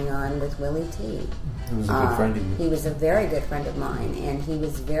was going on with Willie T. He was a good friend of you. He was a very good friend of mine, and he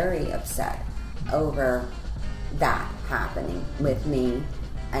was very upset over that happening with me,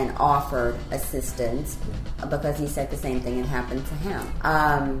 and offered assistance because he said the same thing had happened to him.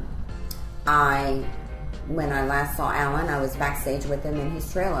 When I last saw Alan, I was backstage with him in his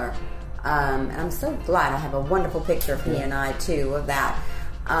trailer. And I'm so glad I have a wonderful picture of he and I, too, of that.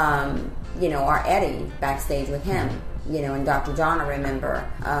 or Eddie backstage with him, and Dr. John, I remember,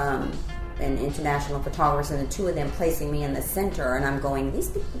 and international photographers, and the two of them placing me in the center, and I'm going, these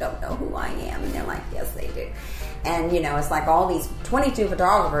people don't know who I am, and they're like, yes, they do. And, it's like all these 22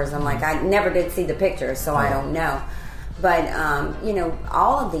 photographers, I'm like, I never did see the pictures, so I don't know. But,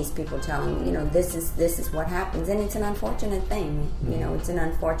 all of these people telling me, this is what happens, and it's an unfortunate thing, it's an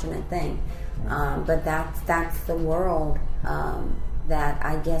unfortunate thing. But that's the world that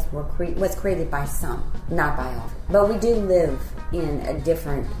I guess was created by some, not by all. But we do live in a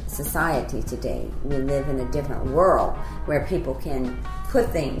different society today. We live in a different world where people can put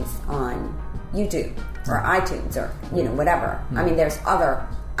things on YouTube or iTunes or, whatever. I mean, there's other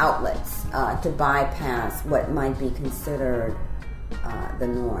outlets to bypass what might be considered the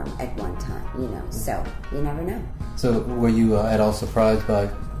norm at one time, so you never know. So were you at all surprised by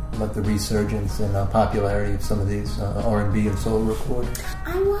the resurgence and popularity of some of these R&B and soul recordings?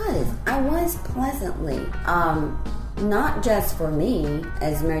 I was pleasantly, not just for me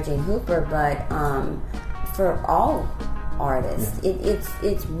as Mary Jane Hooper, but for all artists. Yeah.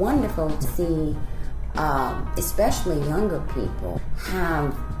 It's wonderful to see, especially younger people,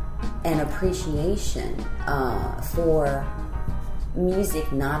 have an appreciation for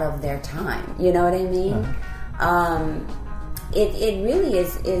music not of their time. You know what I mean? It really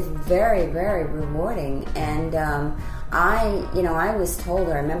is very, very rewarding, and I was told,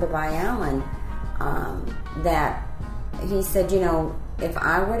 I remember by Alan, that he said, if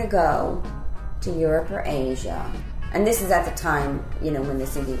I were to go to Europe or Asia, and this is at the time, when the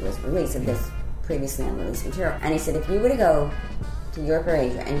CD was released, of this previously unreleased material, and he said, if you were to go to Europe or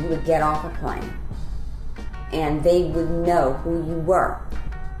Asia and you would get off a plane and they would know who you were,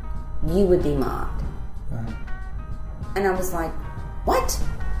 you would be mobbed. Right. And I was like, what?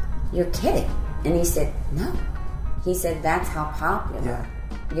 You're kidding. And he said, no. He said, that's how popular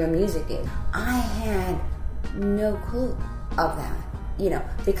your music is. I had no clue of that,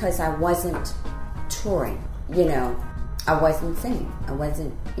 because I wasn't touring, I wasn't singing. I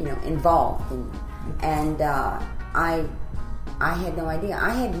wasn't, involved. And I had no idea. I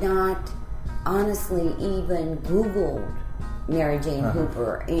had not honestly even Googled Mary Jane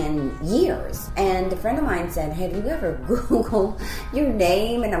Hooper in years. And a friend of mine said, have you ever Googled your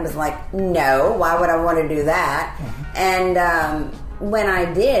name? And I was like, no, why would I want to do that? And when I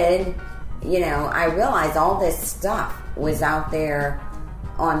did, I realized all this stuff was out there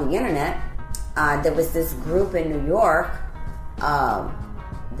on the internet. There was this group in New York, the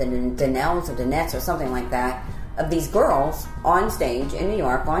Danelles or Danettes or something like that, of these girls on stage in New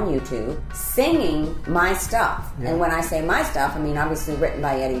York on YouTube singing my stuff. Yeah. And when I say my stuff, I mean obviously written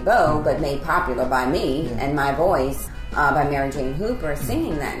by Eddie Bo, but made popular by me and my voice by Mary Jane Hooper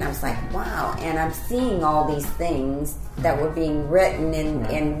singing that. And I was like, wow. And I'm seeing all these things that were being written.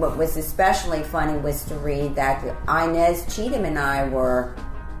 And what was especially funny was to read that Inez Cheatham and I were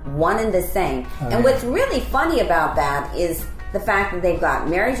one and the same. And what's really funny about that is the fact that they've got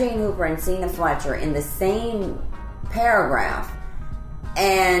Mary Jane Hooper and Cena Fletcher in the same paragraph.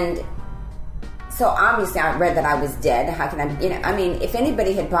 And so obviously I read that I was dead. How can I, if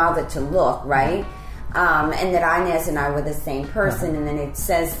anybody had bothered to look, right? And that Inez and I were the same person. And then it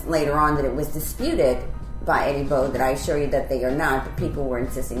says later on that it was disputed by Eddie Bo, that I assure you that they are not, but people were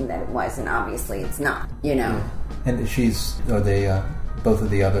insisting that it was, and obviously it's not, Yeah. And are they... both of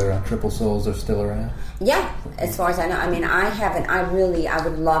the other Triple Souls are still around? Yeah, as far as I know. I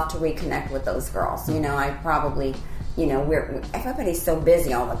would love to reconnect with those girls. I probably, everybody's so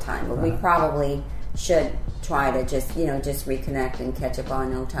busy all the time, but we probably should try to just reconnect and catch up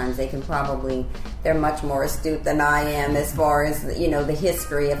on old times. They're much more astute than I am as far as, the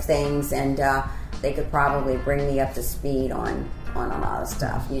history of things, and they could probably bring me up to speed on a lot of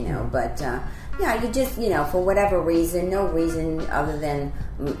stuff, but... you just, for whatever reason, no reason other than,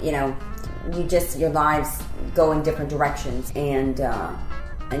 your lives go in different directions, and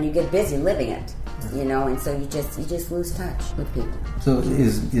you get busy living it, and so you just lose touch with people. So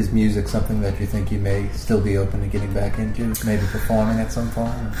is music something that you think you may still be open to getting back into, maybe performing at some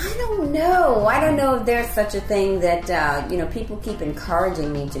point? I don't know. I don't know if there's such a thing that, people keep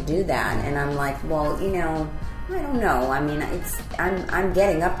encouraging me to do that, and I'm like, well, I don't know. I'm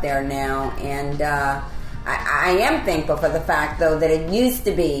getting up there now, and I am thankful for the fact, though, that it used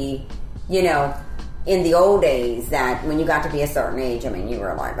to be, in the old days, that when you got to be a certain age, you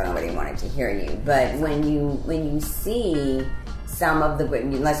were like, nobody wanted to hear you. But when you see some of the,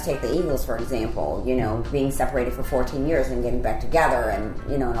 let's take the Eagles for example, being separated for 14 years and getting back together, and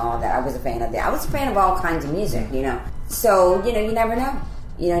and all of that, I was a fan of that. I was a fan of all kinds of music, So you never know.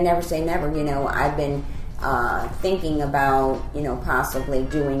 Never say never. I've been thinking about, possibly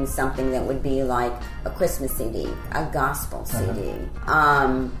doing something that would be like a Christmas CD, a gospel CD.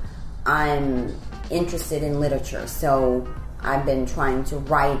 I'm interested in literature, so I've been trying to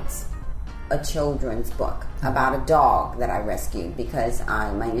write a children's book about a dog that I rescued because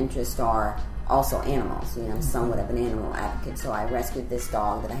my interests are also animals. I'm somewhat of an animal advocate, so I rescued this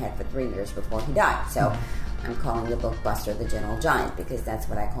dog that I had for 3 years before he died. So I'm calling the book Buster the Gentle Giant because that's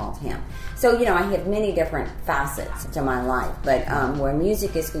what I called him. So, I have many different facets to my life, but where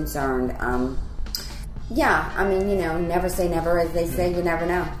music is concerned, never say never, as they say. You never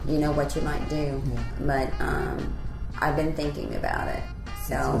know. You know what you might do. But I've been thinking about it.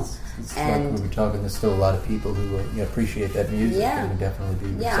 So, it's like we were talking, there's still a lot of people who appreciate that music. Yeah. And would definitely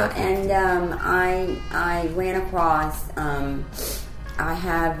be receptive. And I ran across, I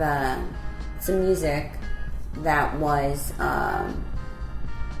have some music that was done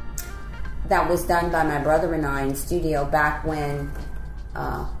by my brother and I in studio back when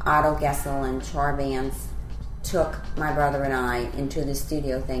Otto Gessel and Char Vance took my brother and I into the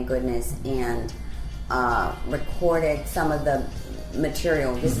studio, thank goodness, and recorded some of the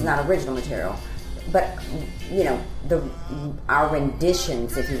material. This is not original material, but our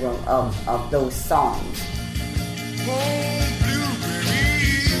renditions, if you will, of those songs.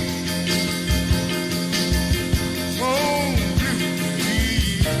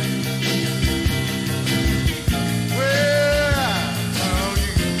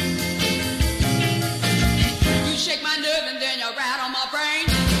 You shake my nerve and then you rattle my brain.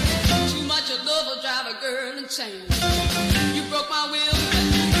 Too much of love will drive a girl insane. You broke my will,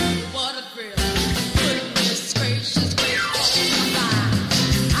 what a thrill. Goodness gracious, wait for the lie.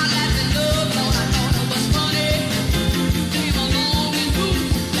 I laughed at love, Lord, I thought it was funny. You came along and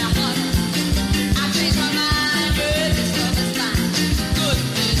moved now, honey. I changed my mind, but this love is fine.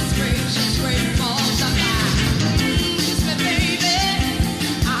 Goodness gracious, wait for the lie. Kiss me, baby.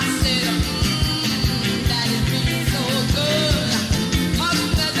 I said, that it feels so good. Hug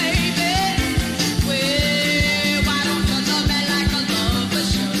me, baby. Well, why don't you love me like a lover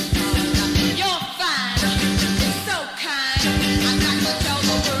should? You're fine, you're so kind. I got to tell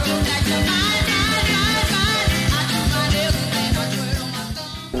the world that you're mine, mine, mine, mine. I do mine everything but twiddle my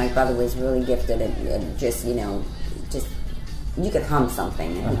thumb. My brother was really gifted at just you could hum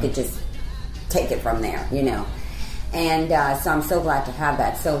something and he could just take it from there, And so I'm so glad to have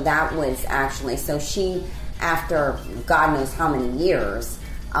that. So that was actually, she, after God knows how many years,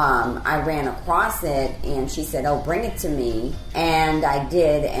 I ran across it and she said, "Oh, bring it to me," and I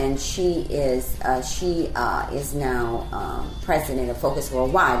did. And she is now president of Focus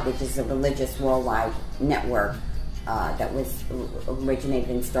Worldwide, which is a religious worldwide network that was originated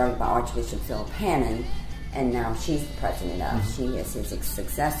and started by Archbishop Philip Hannon, and now she's the president of. She is his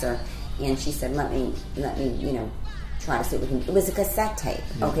successor, and she said, "Let me, try to see what we can." It was a cassette tape.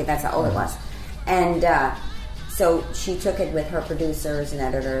 Okay, that's how old it was, and. So she took it with her producers and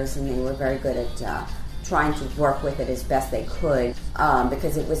editors, and they were very good at trying to work with it as best they could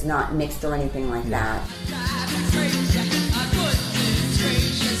because it was not mixed or anything like that.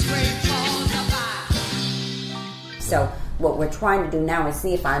 So what we're trying to do now is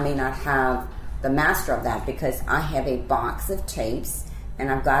see if I may not have the master of that, because I have a box of tapes, and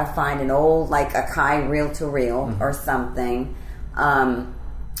I've got to find an old, like a Kai reel-to-reel or something.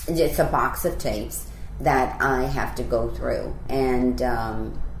 It's a box of tapes that I have to go through and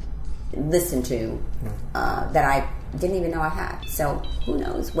listen to that I didn't even know I had. So who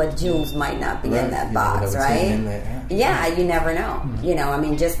knows what jewels might not be in that box, right? Yeah, you never know.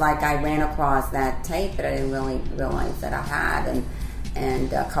 Just like I ran across that tape that I didn't really realize that I had,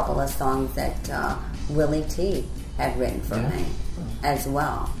 and a couple of songs that Willie T had written for me as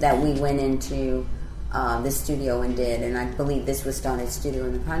well, that we went into the studio and did, and I believe this was done at Studio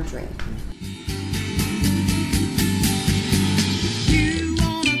in the Country.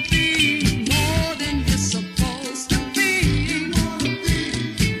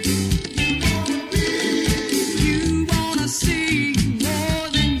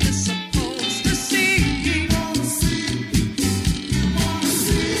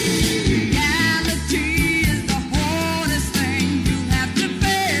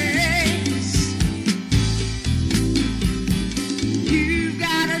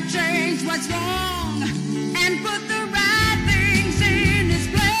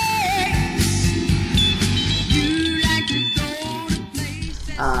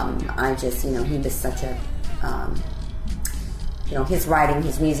 He was such a, his writing,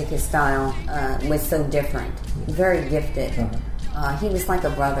 his music, his style was so different. Very gifted. He was like a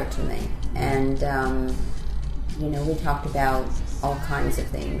brother to me. And, we talked about all kinds of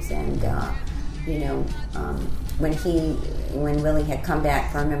things. And you know, when Willie had come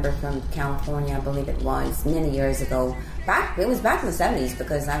back, I remember, from California, I believe it was, many years ago. It was back in the 70s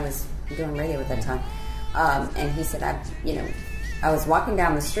because I was doing radio at that time. And he said, I was walking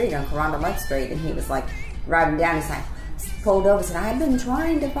down the street on Carondelet Street, and he was like riding down. He's like, pulled over and said, I've been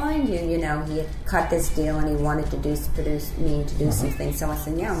trying to find you. You know, he had cut this deal and he wanted to produce me to do some things. So I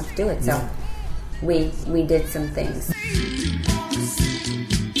said, yeah, let's do it. So we did some things.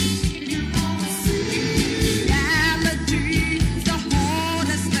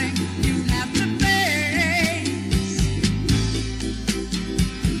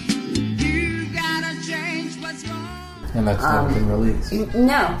 And that's never been released.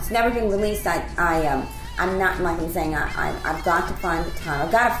 No, it's never been released. I'm not, like I'm saying, I've got to find the time.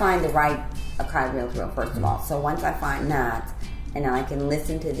 I've got to find the right archive reel first of all. So once I find that, and I can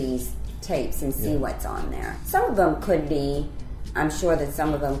listen to these tapes and see what's on there. Some of them could be, I'm sure that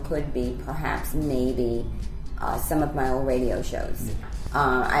some of them could be perhaps maybe some of my old radio shows.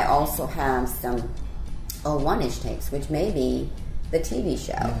 I also have some old one-ish tapes, which may be the TV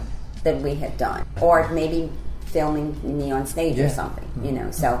show that we had done. Or maybe filming me on stage or something, you know.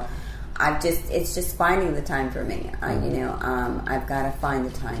 So it's just finding the time for me. I've got to find the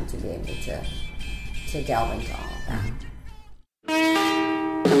time to be able to delve into all of that.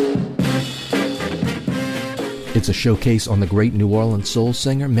 It's a showcase on the great New Orleans soul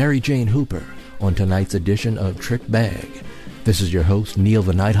singer Mary Jane Hooper on tonight's edition of Trick Bag. This is your host, Neil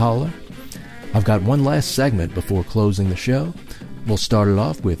the Night Hauler. I've got one last segment before closing the show. We'll start it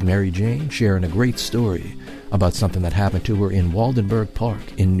off with Mary Jane sharing a great story about something that happened to her in Waldenberg Park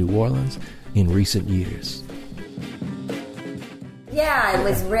in New Orleans in recent years. Yeah, it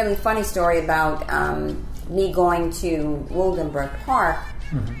was a really funny story about me going to Waldenberg Park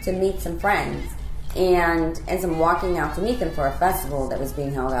to meet some friends. And as I'm walking out to meet them for a festival that was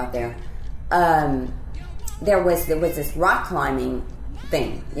being held out there, there was this rock climbing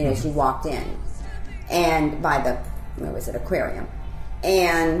thing. You know, she walked in, and by the, where was it, aquarium,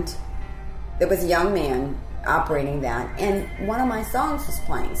 and there was a young man operating that, and one of my songs was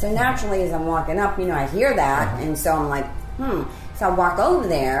playing. So naturally, as I'm walking up, you know, I hear that, and so I'm like, So I walk over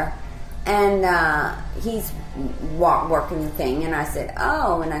there, and he's working the thing, and I said,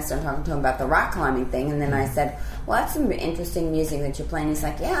 oh, and I started talking to him about the rock climbing thing, and then I said, well, that's some interesting music that you're playing. He's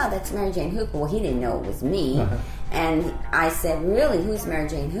like, yeah, that's Mary Jane Hooper. Well, he didn't know it was me. And I said, really, who's Mary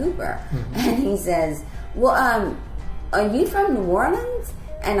Jane Hooper? And he says, well, are you from New Orleans?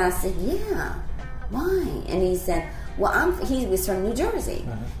 And I said, yeah. Why? And he said, well, he was from New Jersey.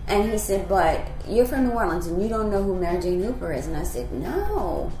 And he said, but you're from New Orleans and you don't know who Mary Jane Hooper is. And I said,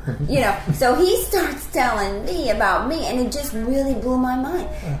 no. You know, so he starts telling me about me, and it just really blew my mind.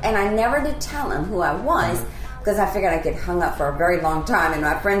 And I never did tell him who I was, because I figured I'd get hung up for a very long time, and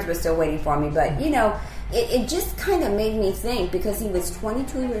my friends were still waiting for me. But, you know, it just kind of made me think, because he was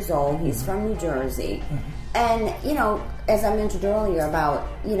 22 years old, he's from New Jersey. And, you know, as I mentioned earlier about,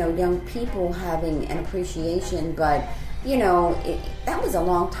 you know, young people having an appreciation, but, you know, that was a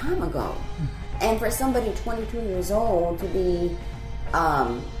long time ago. And for somebody 22 years old to be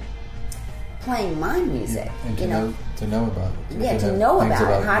playing my music, and to know about it. To know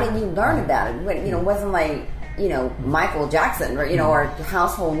about it. How did you learn about it? You know, it wasn't like, you know, Michael Jackson, or, you know, or a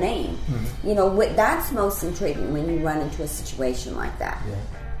household name. You know, that's most intriguing when you run into a situation like that.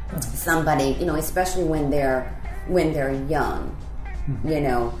 Somebody, you know, especially when they're young, you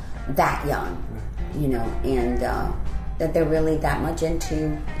know, that young, you know, and that they're really that much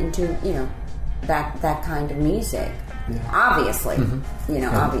into you know, that kind of music. Obviously, you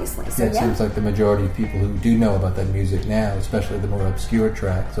know, obviously. So it seems like the majority of people who do know about that music now, especially the more obscure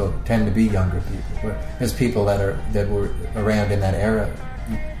tracks, so tend to be younger people. But there's people that were around in that era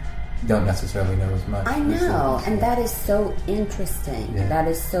don't necessarily know as much. I know, and that is so interesting. That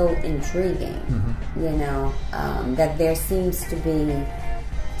is so intriguing. You know, that there seems to be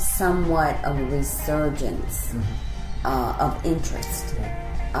somewhat of a resurgence of interest,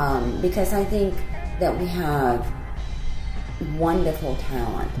 because I think that we have wonderful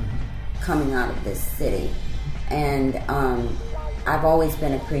talent coming out of this city, and I've always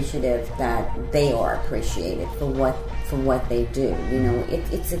been appreciative that they are appreciated for what they do. You know,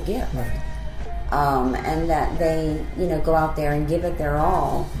 it's a gift, and that they, you know, go out there and give it their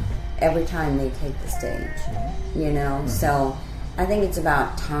all every time they take the stage. You know, so I think it's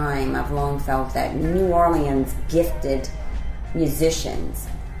about time. I've long felt that New Orleans gifted musicians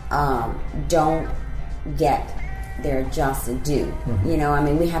don't get their just due. You know, I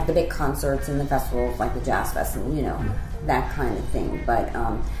mean, we have the big concerts and the festivals like the Jazz Festival, you know, that kind of thing. But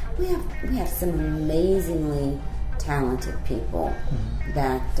we have some amazingly talented people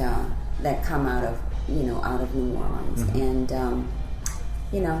that that come out of New Orleans, and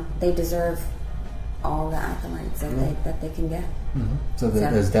they deserve all the accolades that they can get. So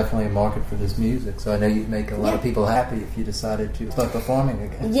there's definitely a market for this music. So I know you'd make a lot of people happy if you decided to start performing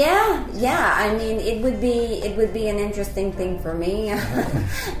again. Yeah. I mean, it would be an interesting thing for me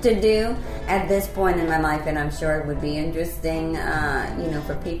to do at this point in my life, and I'm sure it would be interesting,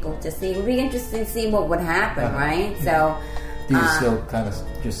 for people to see. It would be interesting to see what would happen, right? So. Do you still kind of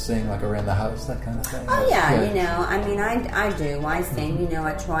just sing like around the house, that kind of thing? Oh yeah, I mean, I do. I sing.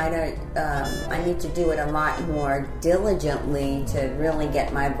 I try to. I need to do it a lot more diligently to really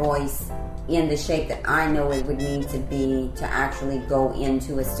get my voice in the shape that I know it would need to be to actually go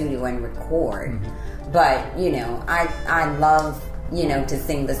into a studio and record. But I love to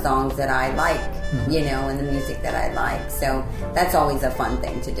sing the songs that I like, and the music that I like. So that's always a fun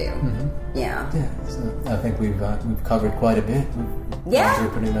thing to do. Yeah. So I think we've covered quite a bit. We've gone through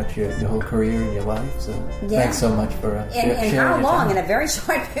pretty much your whole career and your life. So thanks so much for sharing. And how long? In a very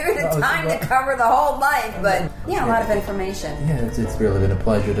short period of time to cover the whole life. But a lot of information. Yeah, it's really been a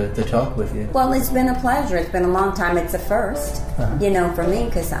pleasure to talk with you. Well, it's been a pleasure. It's been a long time. It's a first, for me,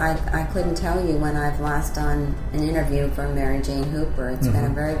 because I couldn't tell you when I've last done an interview for Mary Jane Hooper. It's been a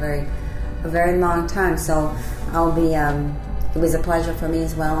very long time. So I'll be. It was a pleasure for me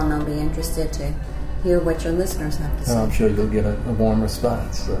as well, and I'll be interested to hear what your listeners have to say. Well, I'm sure you'll get a warm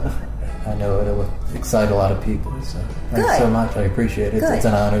response. I know it'll excite a lot of people. So thanks so much. I appreciate it. It's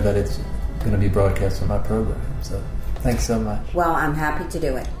an honor that it's going to be broadcast on my program. So thanks so much. Well, I'm happy to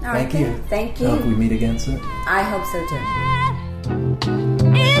do it. Thank you. Thank you. I hope we meet again soon. I hope so too.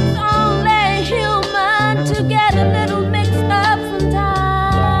 It's only human to get a little mixed up sometimes.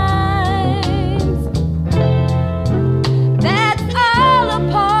 That's all a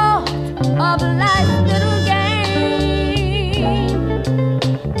part of life's little game.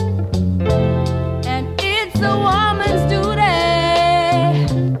 And it's a woman's duty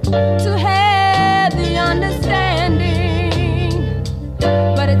to have the understanding.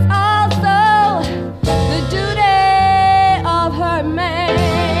 But it's also the duty of her man.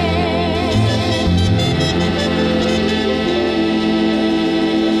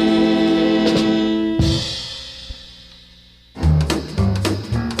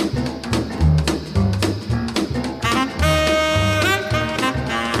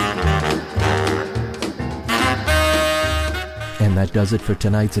 And that does it for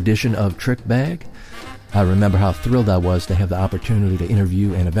tonight's edition of Trick Bag. I remember how thrilled I was to have the opportunity to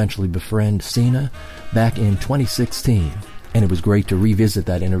interview and eventually befriend Sina back in 2016, and it was great to revisit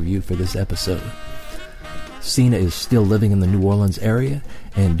that interview for this episode. Sina is still living in the New Orleans area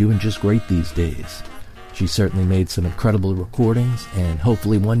and doing just great these days. She certainly made some incredible recordings, and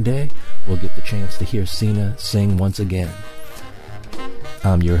hopefully one day we'll get the chance to hear Sina sing once again.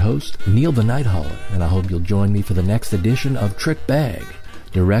 I'm your host, Neil the Night Hauler, and I hope you'll join me for the next edition of Trick Bag,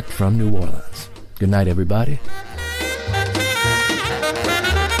 direct from New Orleans. Good night, everybody.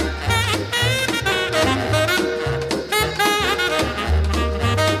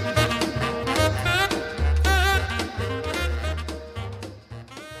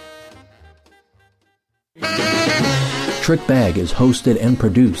 Trick Bag is hosted and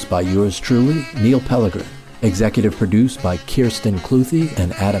produced by yours truly, Neil Pellegrin. Executive produced by Kirsten Cluthy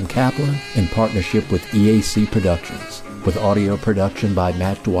and Adam Kaplan in partnership with EAC Productions, with audio production by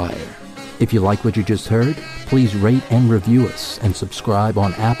Matt Dwyer. If you like what you just heard, please rate and review us and subscribe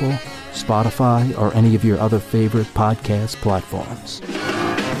on Apple, Spotify, or any of your other favorite podcast platforms.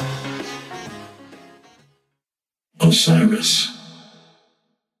 Osiris.